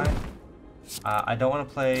 Fortify. I don't want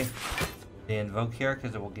to play the invoke here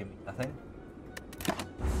because it will give me nothing.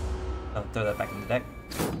 I'll throw that back in the deck.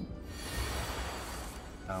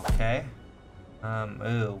 Okay.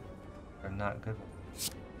 Ooh. They're not good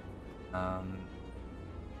ones.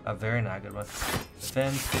 A very not good one.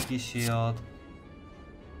 Defend, sticky shield.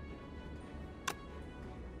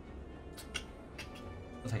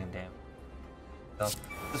 We'll take him down. So,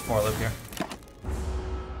 this 4 loop here.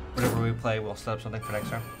 Whatever we play, we'll set up something for next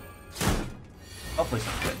turn. Hopefully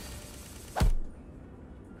something good.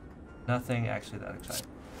 Nothing actually that exciting.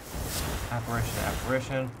 Apparition,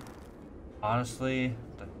 apparition. Honestly,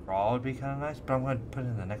 the draw would be kind of nice, but I'm going to put it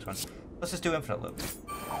in the next one. Let's just do infinite loop.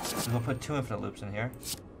 So we'll put 2 infinite loops in here.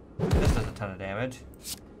 This does a ton of damage.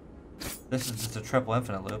 This is just a triple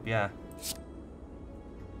infinite loop, yeah.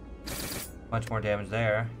 Much more damage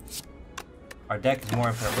there. Our deck is more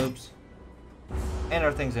infinite loops. And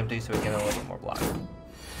our thing's empty, so we get a little bit more block.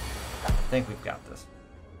 I think we've got this.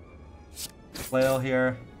 Flail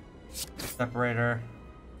here. Separator.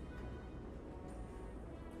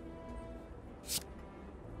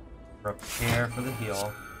 Prepare for the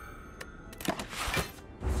heal.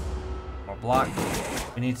 More block.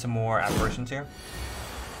 We need some more apparitions here.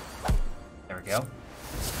 There we go.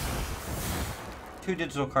 2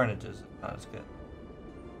 digital carnages. Not as good.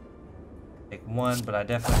 Take 1, but I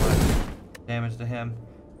definitely want damage to him.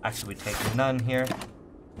 Actually, we take none here.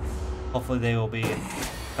 Hopefully they will be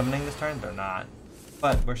summoning this turn. They're not.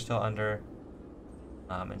 But we're still under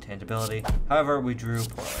intangibility. However, we drew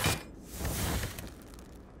poorly.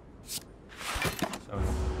 So we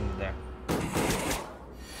will continue there.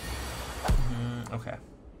 Okay.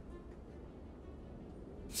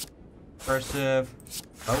 Cursive.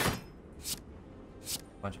 Oh.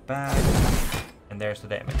 Bunch of bags. And there's the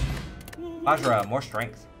damage. Vajra, more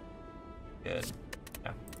strength. Good.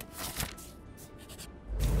 Yeah.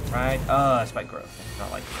 Right. Spike growth.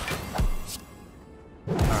 Not like it.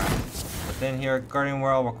 Alright. But then here, Guardian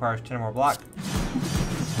Whirl requires 10 or more block.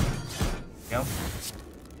 There we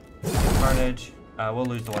go. Carnage. We'll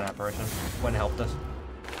lose the 1 apparition. Wouldn't help us.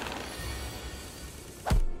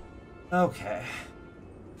 Okay.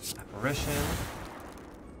 Apparition.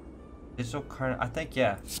 Digital Carnage. I think,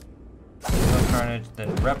 yeah. Digital Carnage,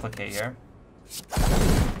 then replicate here.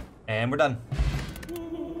 And we're done.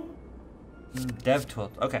 Dev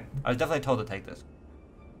tool. Okay. I was definitely told to take this.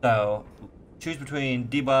 So, choose between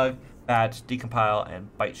debug, batch, decompile, and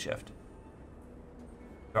byte shift.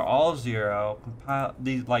 They're all 0. Compile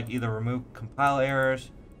these, like, either remove compile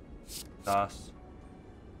errors, DOS,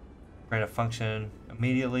 create a function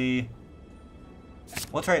immediately.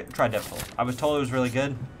 We'll try dev tool. I was told it was really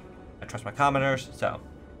good. I trust my commenters, so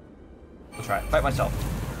we'll try it. Fight myself.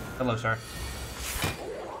 Hello, sir.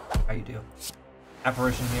 How you do?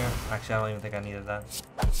 Apparition here. Actually, I don't even think I needed that.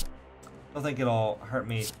 Don't think it'll hurt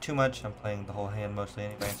me too much. I'm playing the whole hand mostly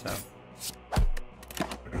anyway, so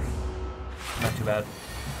not too bad.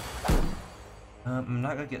 I'm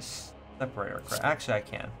not gonna get separator. Actually, I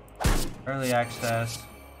can. Early access.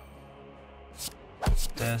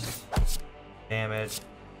 This. Damage.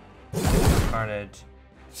 Carnage.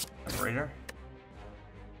 Separator.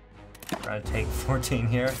 Trying to take 14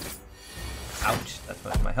 here. Ouch, that's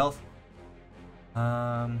most of my health.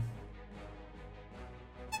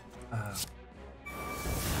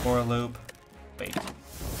 For loop. Wait.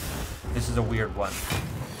 This is a weird one.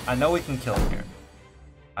 I know we can kill him here.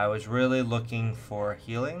 I was really looking for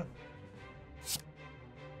healing.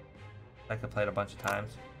 I could play it a bunch of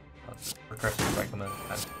times. Let's recursive strike him a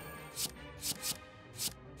time.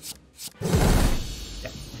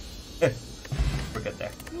 Yeah. We're good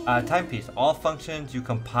there. Timepiece. All functions you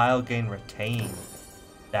compile gain retain.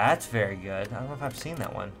 That's very good. I don't know if I've seen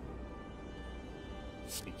that one.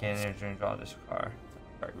 You can't enter and draw this card.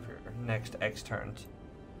 Next X turns.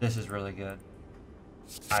 This is really good.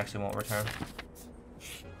 I actually won't return.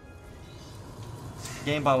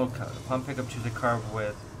 Game bottle code. Upon pickup, choose a card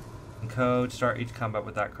with code. Start each combat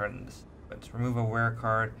with that card in this sequence. Remove a wear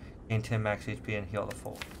card, gain 10 max HP, and heal the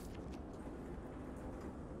full.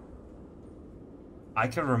 I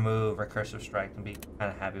could remove Recursive Strike and be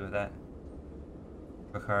kind of happy with that.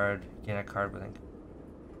 A card, gain a card with.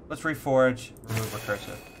 Let's reforge, remove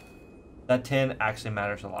Recursive. That 10 actually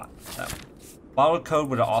matters a lot. So, bottle code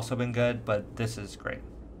would have also been good, but this is great.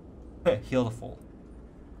 Heal the full.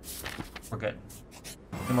 We're good.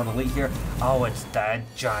 No more delete here. Oh, it's that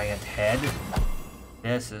giant head.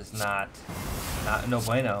 This is not no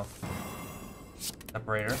bueno.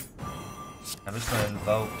 Separator. I'm just gonna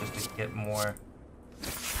invoke just to get more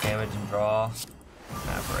damage and draw.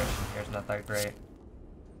 Apparition here is not that great.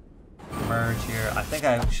 Merge here. I think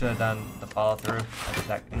I should have done the follow through. I did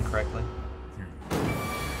that incorrectly.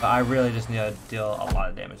 But I really just need to deal a lot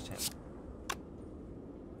of damage to him.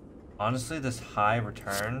 Honestly, this high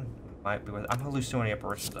return might be worth it. I'm gonna lose so many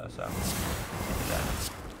apparitions though, so can't do that.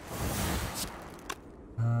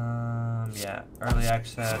 Yeah, early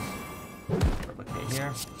access. Replicate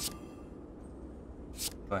here.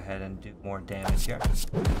 Go ahead and do more damage here.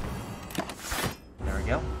 There we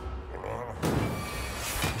go.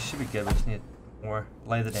 This should be good. We just need more.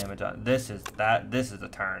 Lay the damage on. This is a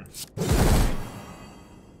turn.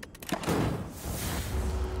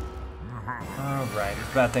 Alright,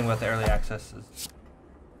 it's a bad thing with the early access is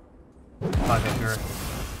clog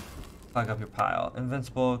up your pile.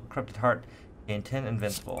 Invincible, Corrupted Heart, gain 10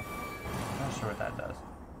 invincible. Not sure what that does.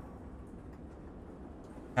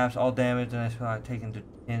 Caps all damage and I feel like taken to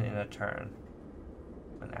 10 in a turn.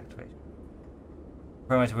 When activation.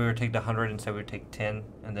 Pretty much if we were to take the 100 instead we would take 10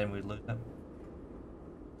 and then we'd lose them.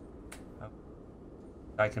 Oh.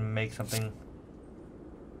 I can make something.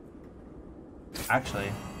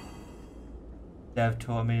 Actually, Dev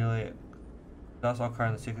tool immediately does all cards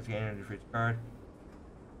in the sequence, gain energy for each card.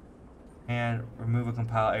 And remove a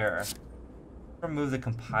compile error. Remove the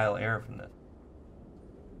compile error from this.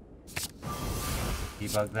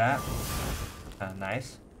 Debug that.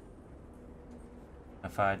 Nice.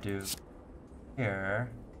 If I do here,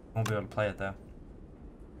 I won't be able to play it though.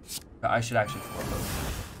 But I should actually foreclose,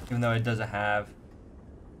 even though it doesn't have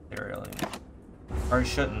material anymore. Or it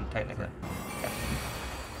shouldn't technically.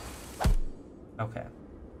 Okay.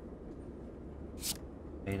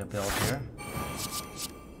 Beta build here.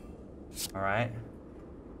 Alright.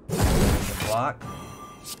 Block.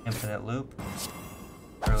 Infinite loop.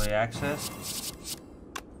 Early access.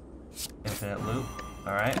 Infinite loop.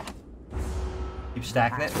 Alright. Keep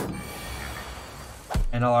stacking it.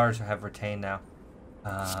 And all ours have retained now.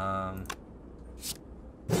 Carnage.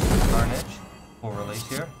 Full release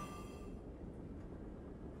here.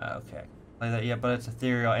 Okay. Play that, yeah, but it's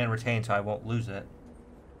ethereal and retained, so I won't lose it.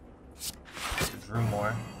 Drew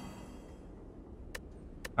more.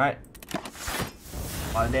 Alright. A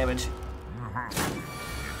lot of damage.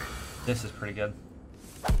 This is pretty good.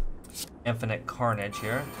 Infinite Carnage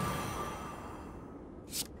here.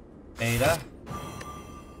 Beta.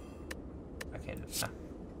 I can't do this.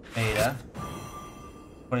 Beta.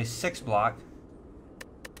 26 block.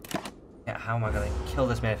 Yeah, how am I gonna kill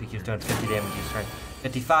this man if he keeps doing 50 damage each turn?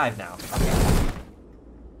 55 now. Okay.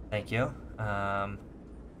 Thank you.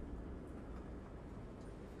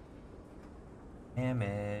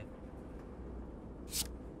 Damage.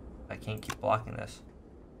 I can't keep blocking this.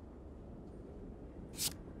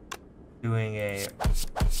 Doing a...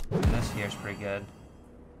 This here is pretty good.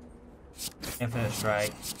 Infinite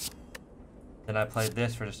Strike. Then I played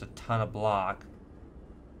this for just a ton of block.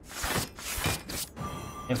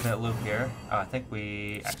 Infinite Loop here. Oh, I think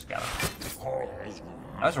we actually got him.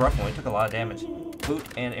 That was a rough one. We took a lot of damage. Boot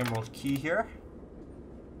and Emerald Key here.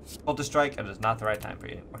 Hold to strike. It is not the right time for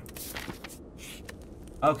you anymore.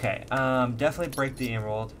 Okay, definitely break the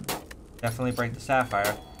emerald. Definitely break the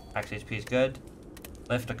sapphire. Max HP is good.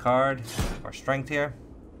 Lift a card. Or strength here.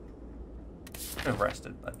 Could have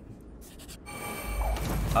rested, but...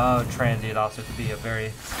 Oh, transient also could be a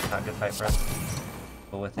very not good fight for us.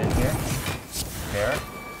 But within here. There.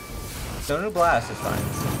 So new blast is fine.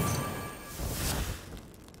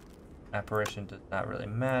 Apparition does not really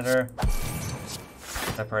matter.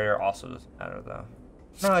 Separator also doesn't matter though.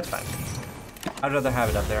 No, it's fine. I'd rather have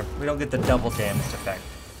it up there. We don't get the double damage effect.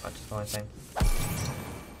 That's the only thing.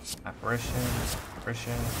 Apparition.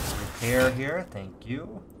 Apparition. Repair here. Thank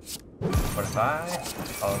you. Fortify.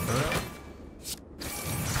 Follow through.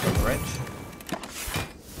 Rich.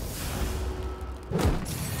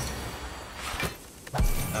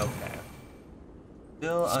 Okay.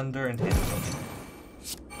 Still under intangibility.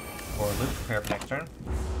 Or loop. Prepare for next turn.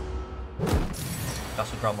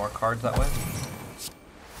 Also draw more cards that way.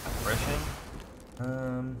 Apparition.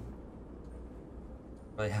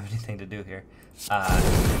 Really have anything to do here. So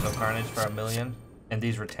Carnage for 1,000,000. And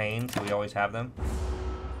these retain, so we always have them.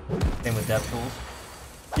 Same with Dev Tools.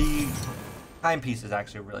 The timepiece is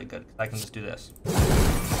actually really good, because I can just do this.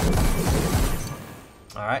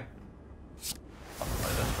 Alright. I'll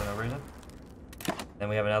play this for no reason. Then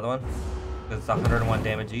we have another one. Because it's 101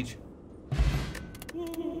 damage each.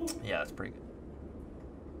 Yeah, that's pretty good.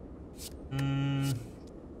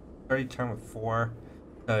 30 turn with 4.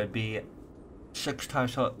 So it'd be 6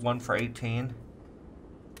 times 1 for 18.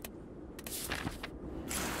 I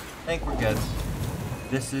think we're good.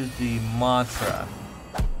 This is the mantra.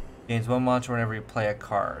 Gains 1 mantra whenever you play a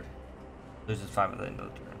card. Loses 5 at the end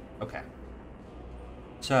of the turn. Okay.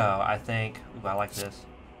 So I think, ooh, I like this.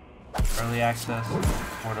 Early access,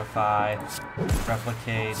 fortify,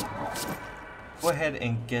 replicate. Go ahead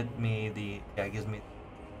and get me the, yeah, it gives me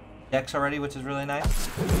Dex already, which is really nice.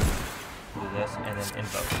 Do this and then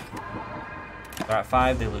invoke. They're at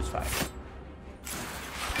 5, they lose 5.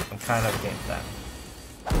 I'm kind of game for that.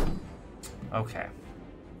 Okay.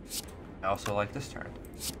 I also like this turn.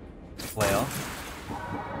 Flail.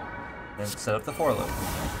 Then set up the 4 loop.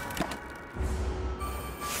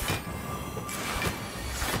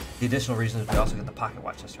 The additional reason is we also get the pocket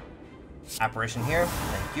watch this turn. Apparition here,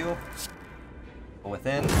 thank you. Go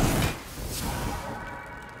within.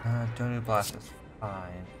 Don't need blast is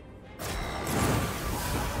fine.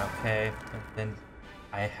 Okay, and then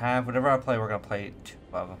I have whatever I play, we're gonna play 2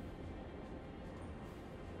 of them.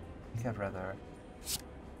 I think I'd rather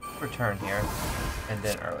return here and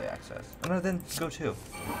then early access. Oh no, then go 2.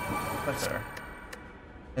 That's better.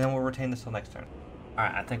 And then we'll retain this till next turn.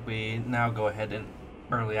 Alright, I think we now go ahead and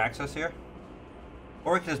early access here.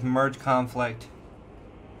 Or we could just merge conflict.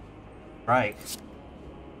 Strike.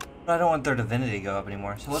 But I don't want their divinity to go up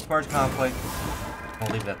anymore. So let's merge conflict.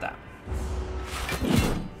 We'll leave it at that.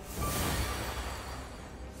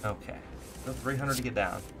 Okay. So 300 to get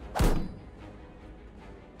down.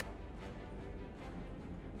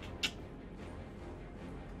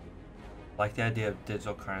 Like the idea of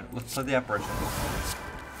digital current. Let's play the apparition.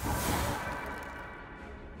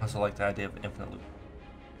 Also like the idea of infinite loop.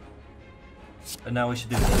 But now we should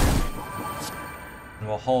do this. And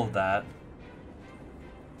we'll hold that.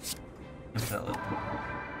 Infinite loop.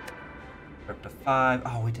 We're up to 5.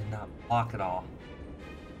 Oh, we did not block at all.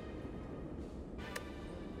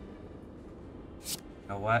 You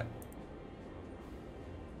know what?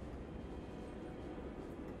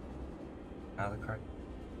 Now the card.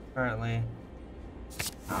 Currently.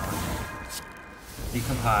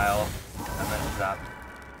 Decompile. That messes up.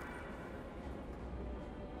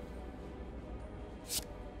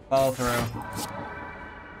 Follow through.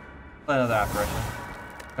 Play another apparition.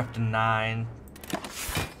 Up to 9.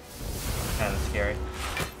 Kind of scary.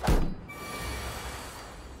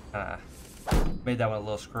 Made that one a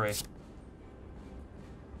little screwy.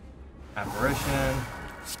 Apparition.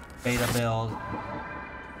 Beta build.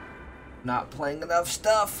 Not playing enough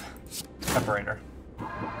stuff. Separator.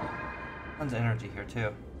 Tons of energy here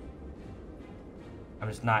too. I'm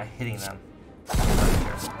just not hitting them.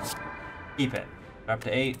 Keep it. We're up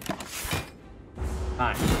to 8.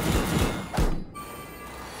 9.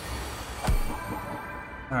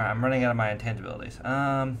 Alright, I'm running out of my intangibilities.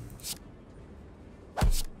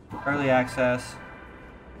 Early access.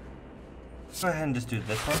 Go ahead and just do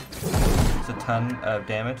this one. It's a ton of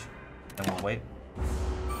damage. And we'll wait.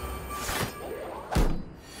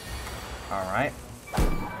 Alright.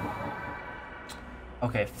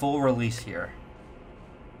 Okay, full release here.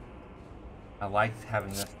 I like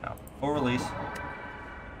having this now. Full release.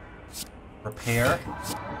 Repair.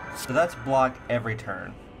 So that's block every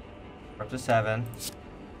turn. We're up to 7.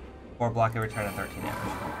 4 block every turn and 13 damage.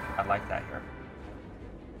 I like that here.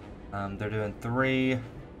 They're doing 3.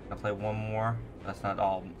 I'll play 1 more. That's not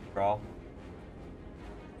all draw.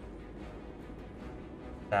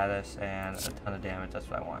 Status and a ton of damage. That's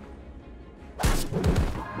what I want.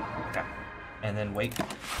 Okay. And then wait.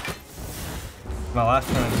 My last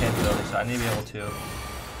turn on capability, so I need to be able to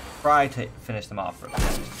try to finish them off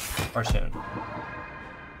or soon.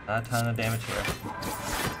 Not a ton of damage here.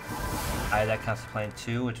 That counts as playing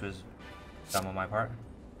 2, which was dumb on my part.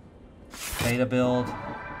 Beta build.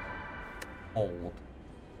 Hold.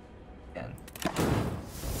 Again.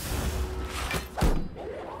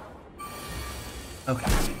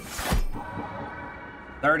 Okay.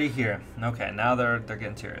 30 here. Okay, now they're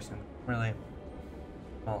getting serious. Really,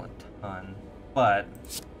 all a ton. But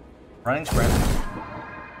running sprint.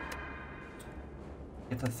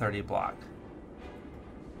 Get the 30 block.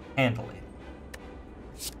 Handily.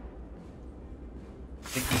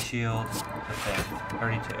 Sticky shield, defend,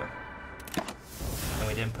 32. And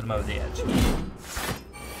we didn't put him over the edge.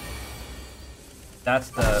 That's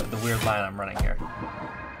the weird line I'm running here.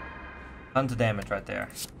 Tons of damage right there.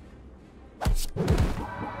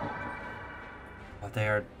 Oh, they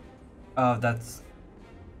are... Oh, that's...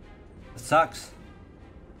 It sucks.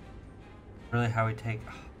 Really, how we take...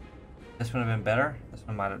 This would have been better. This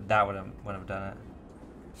one might have... That would have done it.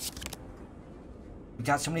 We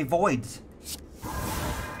got so many voids.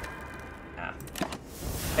 Yeah.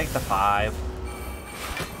 Take the 5.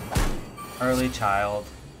 Early child.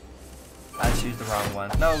 I just used the wrong one.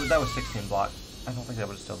 No, that was 16 block. I don't think that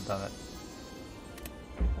would have still done it.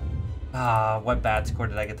 What bad score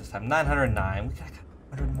did I get this time? 909. We got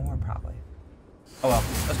 100 more probably. Oh well,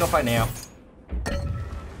 let's go fight Neo.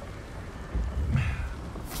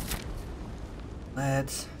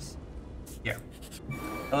 Let's... Here.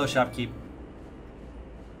 Hello, shopkeep.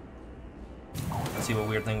 Let's see what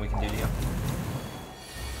weird thing we can do to you.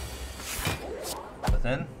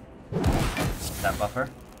 Within. That buffer.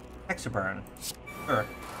 Hexaburn. Sure.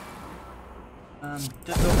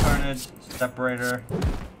 Digital Carnage. Separator.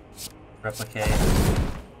 Replicate.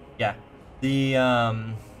 Yeah. The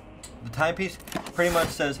timepiece pretty much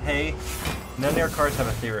says, hey, none of your cards have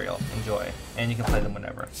ethereal. Enjoy. And you can play them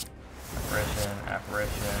whenever.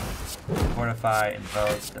 Apparition, Fortify,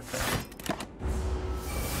 Invoke, Defend.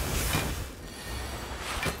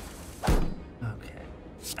 Okay.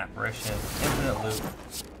 Apparition, Infinite Loop.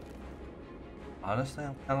 Honestly,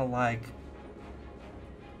 I'm kind of like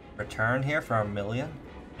return here for 1 million,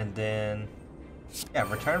 and then yeah,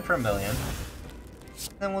 return for 1 million.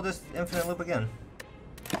 Then we'll just Infinite Loop again.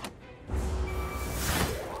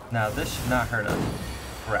 Now this should not hurt us.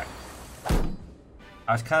 Correct.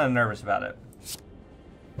 I was kind of nervous about it.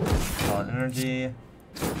 Solid energy,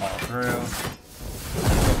 follow through,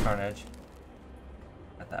 carnage.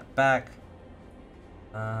 Get that back.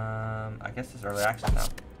 I guess it's early access now.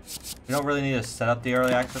 We don't really need to set up the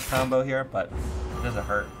early access combo here, but it doesn't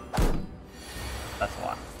hurt. That's a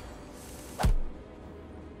lot.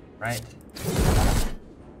 Right.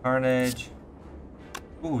 Carnage.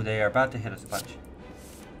 Ooh, they are about to hit us a bunch.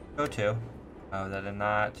 Go to. Oh, that did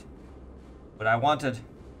not. What I wanted.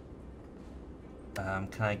 Can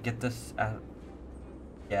I get this out?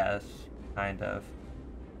 Yes, kind of.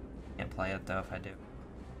 Can't play it though if I do.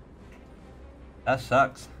 That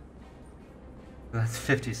sucks. That's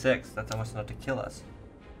 56. That's almost enough to kill us.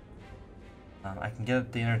 I can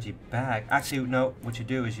get the energy back. Actually, no. What you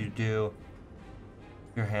do is you do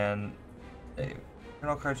your hand. Turn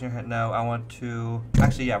all cards in your hand. No, I want to.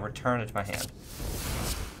 Actually, yeah, return it to my hand.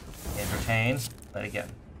 And retain. But again,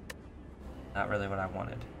 not really what I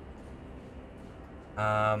wanted.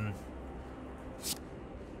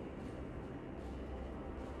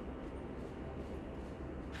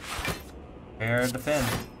 Repair, defend.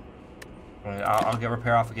 I'll get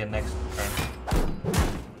repair off again next turn.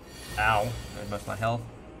 Ow, there's most of my health.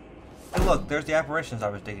 Hey look, there's the apparitions I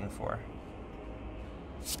was digging for.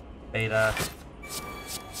 Beta.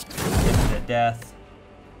 Infinite death.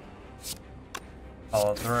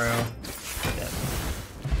 Follow through. Dead.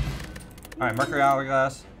 Alright, Mercury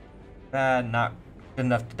Hourglass. Bad, not good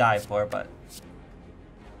enough to die for, but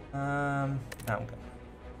no, I'm good.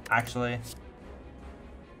 Actually,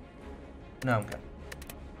 no, I'm good.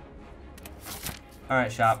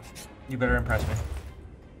 Alright, shop. You better impress me.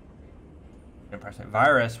 Impress me.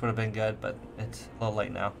 Virus would have been good, but it's a little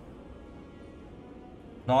late now.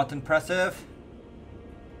 Not impressive.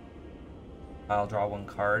 I'll draw 1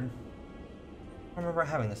 card. I don't remember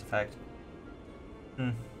having this effect.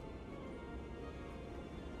 No,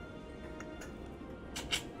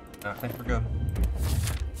 I think we're good.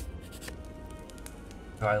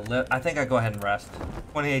 Do I live? I think I go ahead and rest.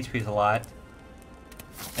 20 HP is a lot.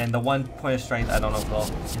 And the one point of strength, I don't know if will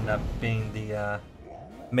end up being the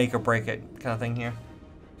make or break it kind of thing here.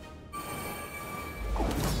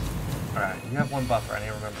 Alright, you have one buffer, I need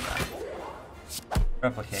to remember that.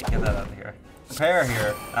 Replicate, get that out of here. Prepare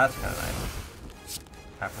here, that's kind of nice.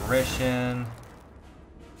 Apparition.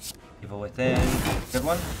 Evil within. Good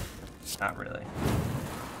one? Not really.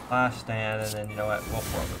 Flash stand, and then you know what? We'll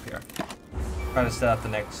forward loop here. Try to set up the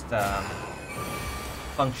next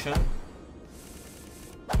function.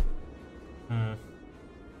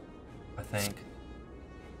 I think.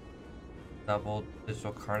 Double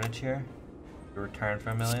digital carnage here. Return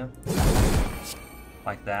for 1 million.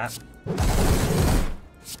 Like that.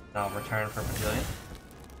 Now return for 1 billion.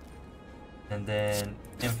 And then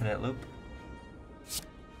infinite loop.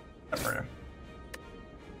 Separator.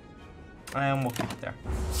 And we'll keep it there.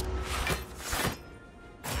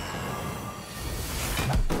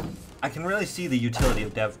 I can really see the utility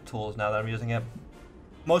of dev tools now that I'm using it.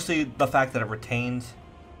 Mostly the fact that it retains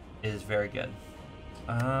is very good.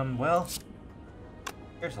 Well,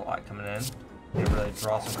 here's a lot coming in. I can really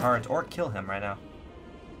draw some cards or kill him right now.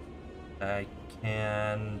 I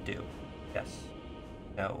can do. Yes.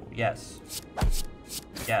 No. Yes.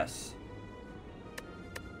 Yes.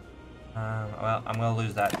 Well, I'm gonna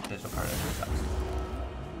lose that digital card.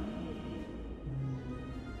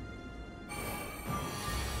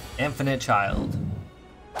 Infinite Child.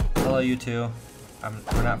 Hello, you two.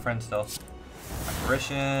 We're not friends still.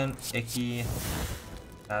 Apparition, Icky,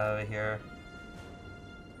 out of here.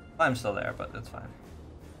 I'm still there, but that's fine.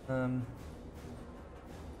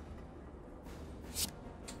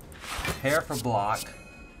 Prepare for block.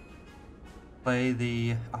 Play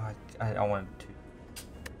the. Oh, I don't want to.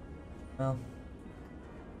 Well.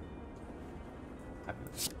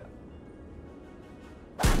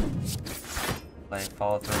 Play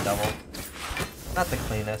follow through double. Not the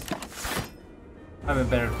cleanest. I've been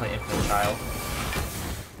better to play Infinite Child.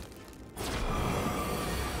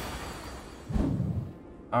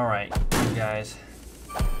 Alright, you guys.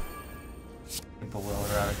 Get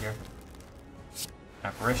bewildered out of here.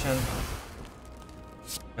 Apparition.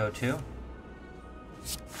 Go to.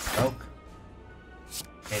 Oak.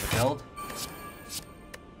 Okay to build.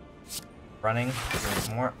 Running. Doing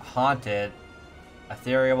some more. Haunted.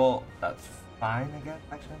 Ethereal. That's fine, I guess,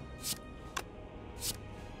 actually.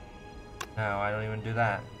 No, I don't even do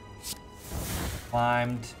that.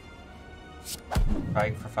 Climbed.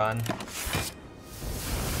 Strike for fun.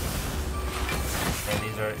 And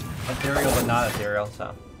these are ethereal but not ethereal,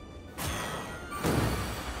 so.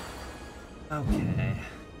 Okay.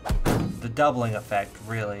 The doubling effect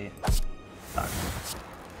really sucks.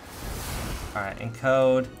 Alright,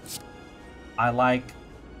 encode. I like.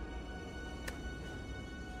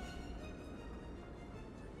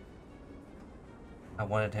 I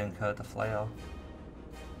wanted to encode the flail.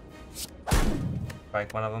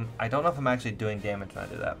 Strike one of them. I don't know if I'm actually doing damage when I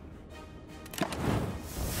do that.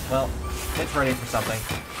 Well, it's ready for something.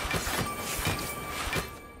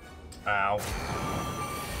 Ow.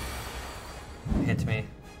 Hit me.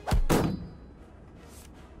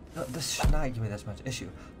 No, this should not give me this much issue.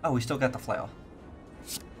 Oh, we still got the flail.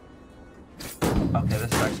 Okay,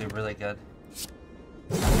 this is actually really good.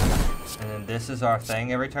 And then this is our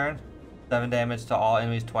thing every turn. 7 damage to all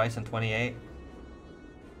enemies twice and 28.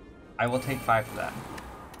 I will take 5 for that.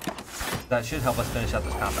 That should help us finish out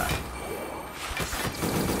this combat.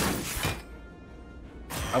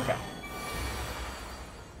 Okay.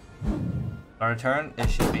 Our turn, it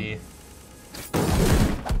should be...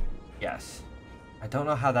 Yes. I don't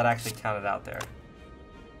know how that actually counted out there.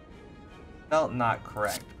 Felt not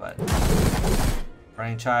correct, but...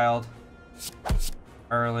 Running Child.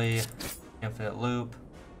 Early. Infinite Loop.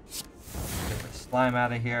 Get the slime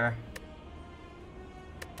out of here.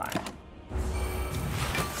 Fine.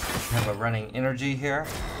 We have a running energy here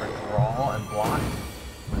for draw and block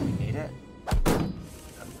when we need it.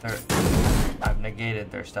 I've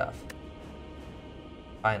negated their stuff.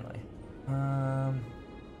 Finally. And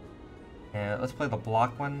let's play the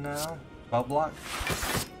block one now. 12 block.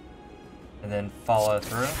 And then follow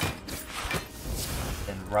through.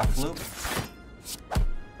 Then rough loop.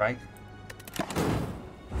 Strike.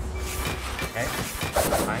 Okay.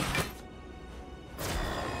 Fine.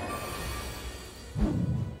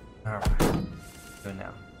 Alright. Good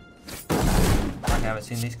now. I haven't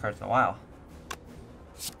seen these cards in a while.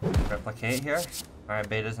 Replicate here. Alright,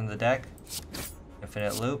 beta's in the deck.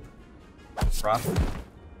 Infinite loop. Rough.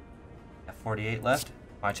 Have 48 left.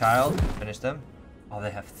 My child. Finish them. Oh,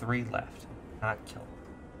 they have 3 left. Not kill them.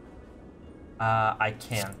 I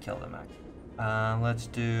can kill them, actually. Let's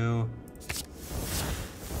do...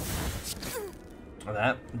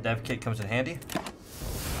 that. Dev kit comes in handy.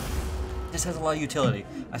 This has a lot of utility.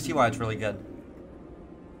 I see why it's really good.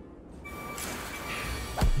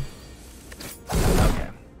 Okay.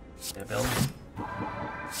 Get a build.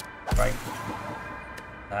 Right.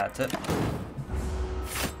 That's it.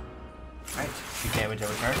 Alright. 2 damage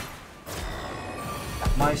every turn.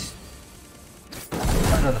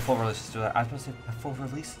 Oh no, the full release is do that. I was supposed to say a full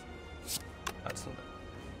release? That's still good.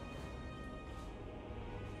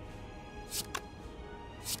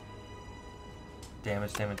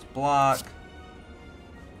 Damage, block.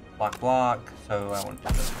 Block. So I want to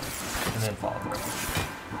do this. And then follow through.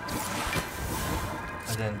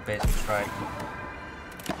 And then basic strike.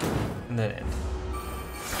 And then end.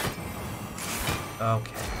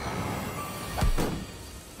 Okay.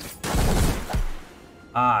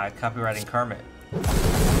 Copywriting Carnage.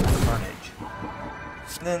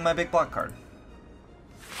 And then my big block card.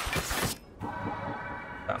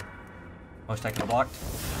 So, most I can have blocked.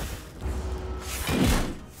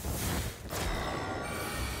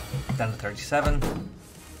 Down to 37.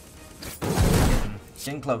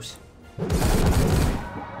 Getting close.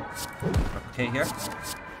 Replicate here.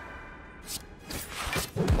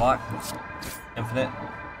 Block. Infinite.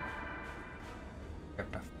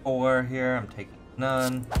 Got 4 here. I'm taking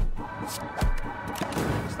none.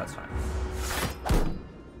 So that's fine.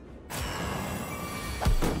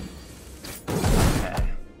 Okay.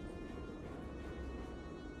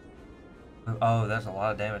 Oh, that's a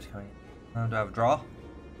lot of damage coming in. Do I have a draw?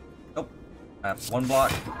 Nope. I have 1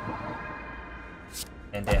 block.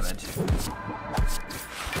 And damage.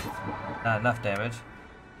 Not enough damage.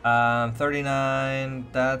 39,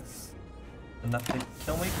 that's enough to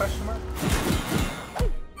kill me, question mark?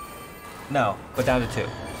 No, but down to 2,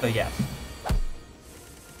 so yes.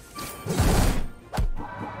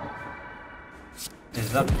 This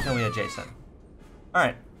is up to kill me adjacent.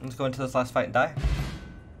 Alright, let's go into this last fight and die.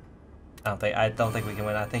 I don't think we can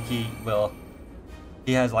win. I think he will.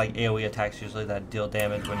 He has like AoE attacks usually that deal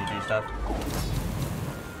damage when you do stuff.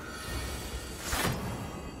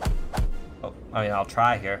 Oh, I mean, I'll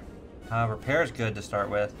try here. Repair is good to start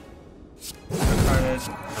with. Carnage,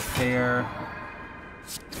 repair,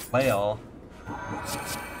 flail,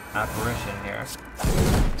 apparition here,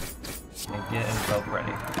 and get invoke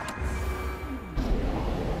ready.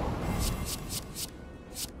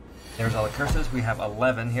 There's all the curses. We have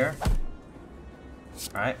 11 here.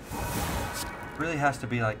 Alright. Really has to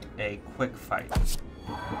be like a quick fight.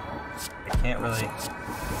 I can't really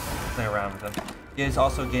play around with him. He is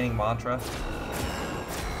also gaining mantra.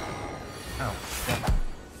 Oh, yeah.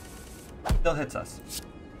 Still hits us.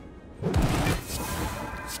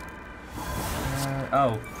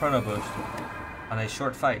 Oh, chrono boost on a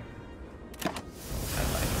short fight.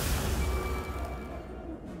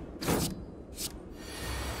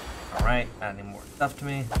 Alright, adding more stuff to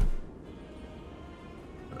me.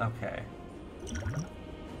 Okay.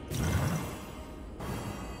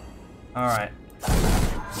 Alright.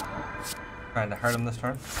 Trying to hurt him this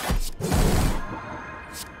turn.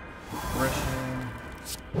 Apparition.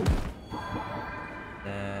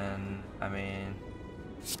 Then, I mean...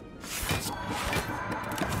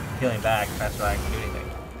 Healing back, that's why I can do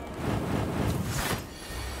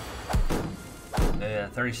anything.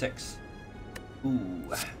 36.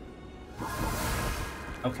 Ooh.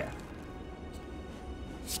 Okay.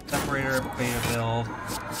 Separator, beta build.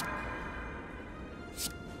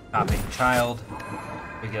 Copying child.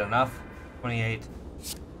 We get enough. 28.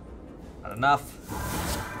 Not enough.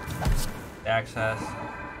 Access.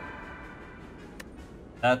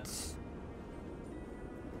 That's...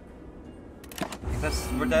 I think that's...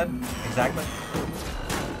 We're dead. Exactly.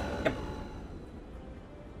 Yep.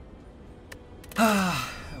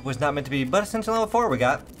 It was not meant to be, but Ascension level 4 we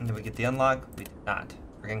got. And then we get the unlock. We did not.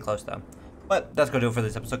 We're getting close though. But that's going to do it for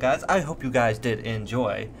this episode, guys. I hope you guys did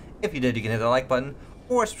enjoy. If you did, you can hit the like button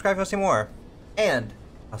or subscribe if you want to see more. And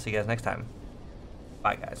I'll see you guys next time.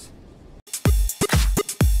 Bye, guys.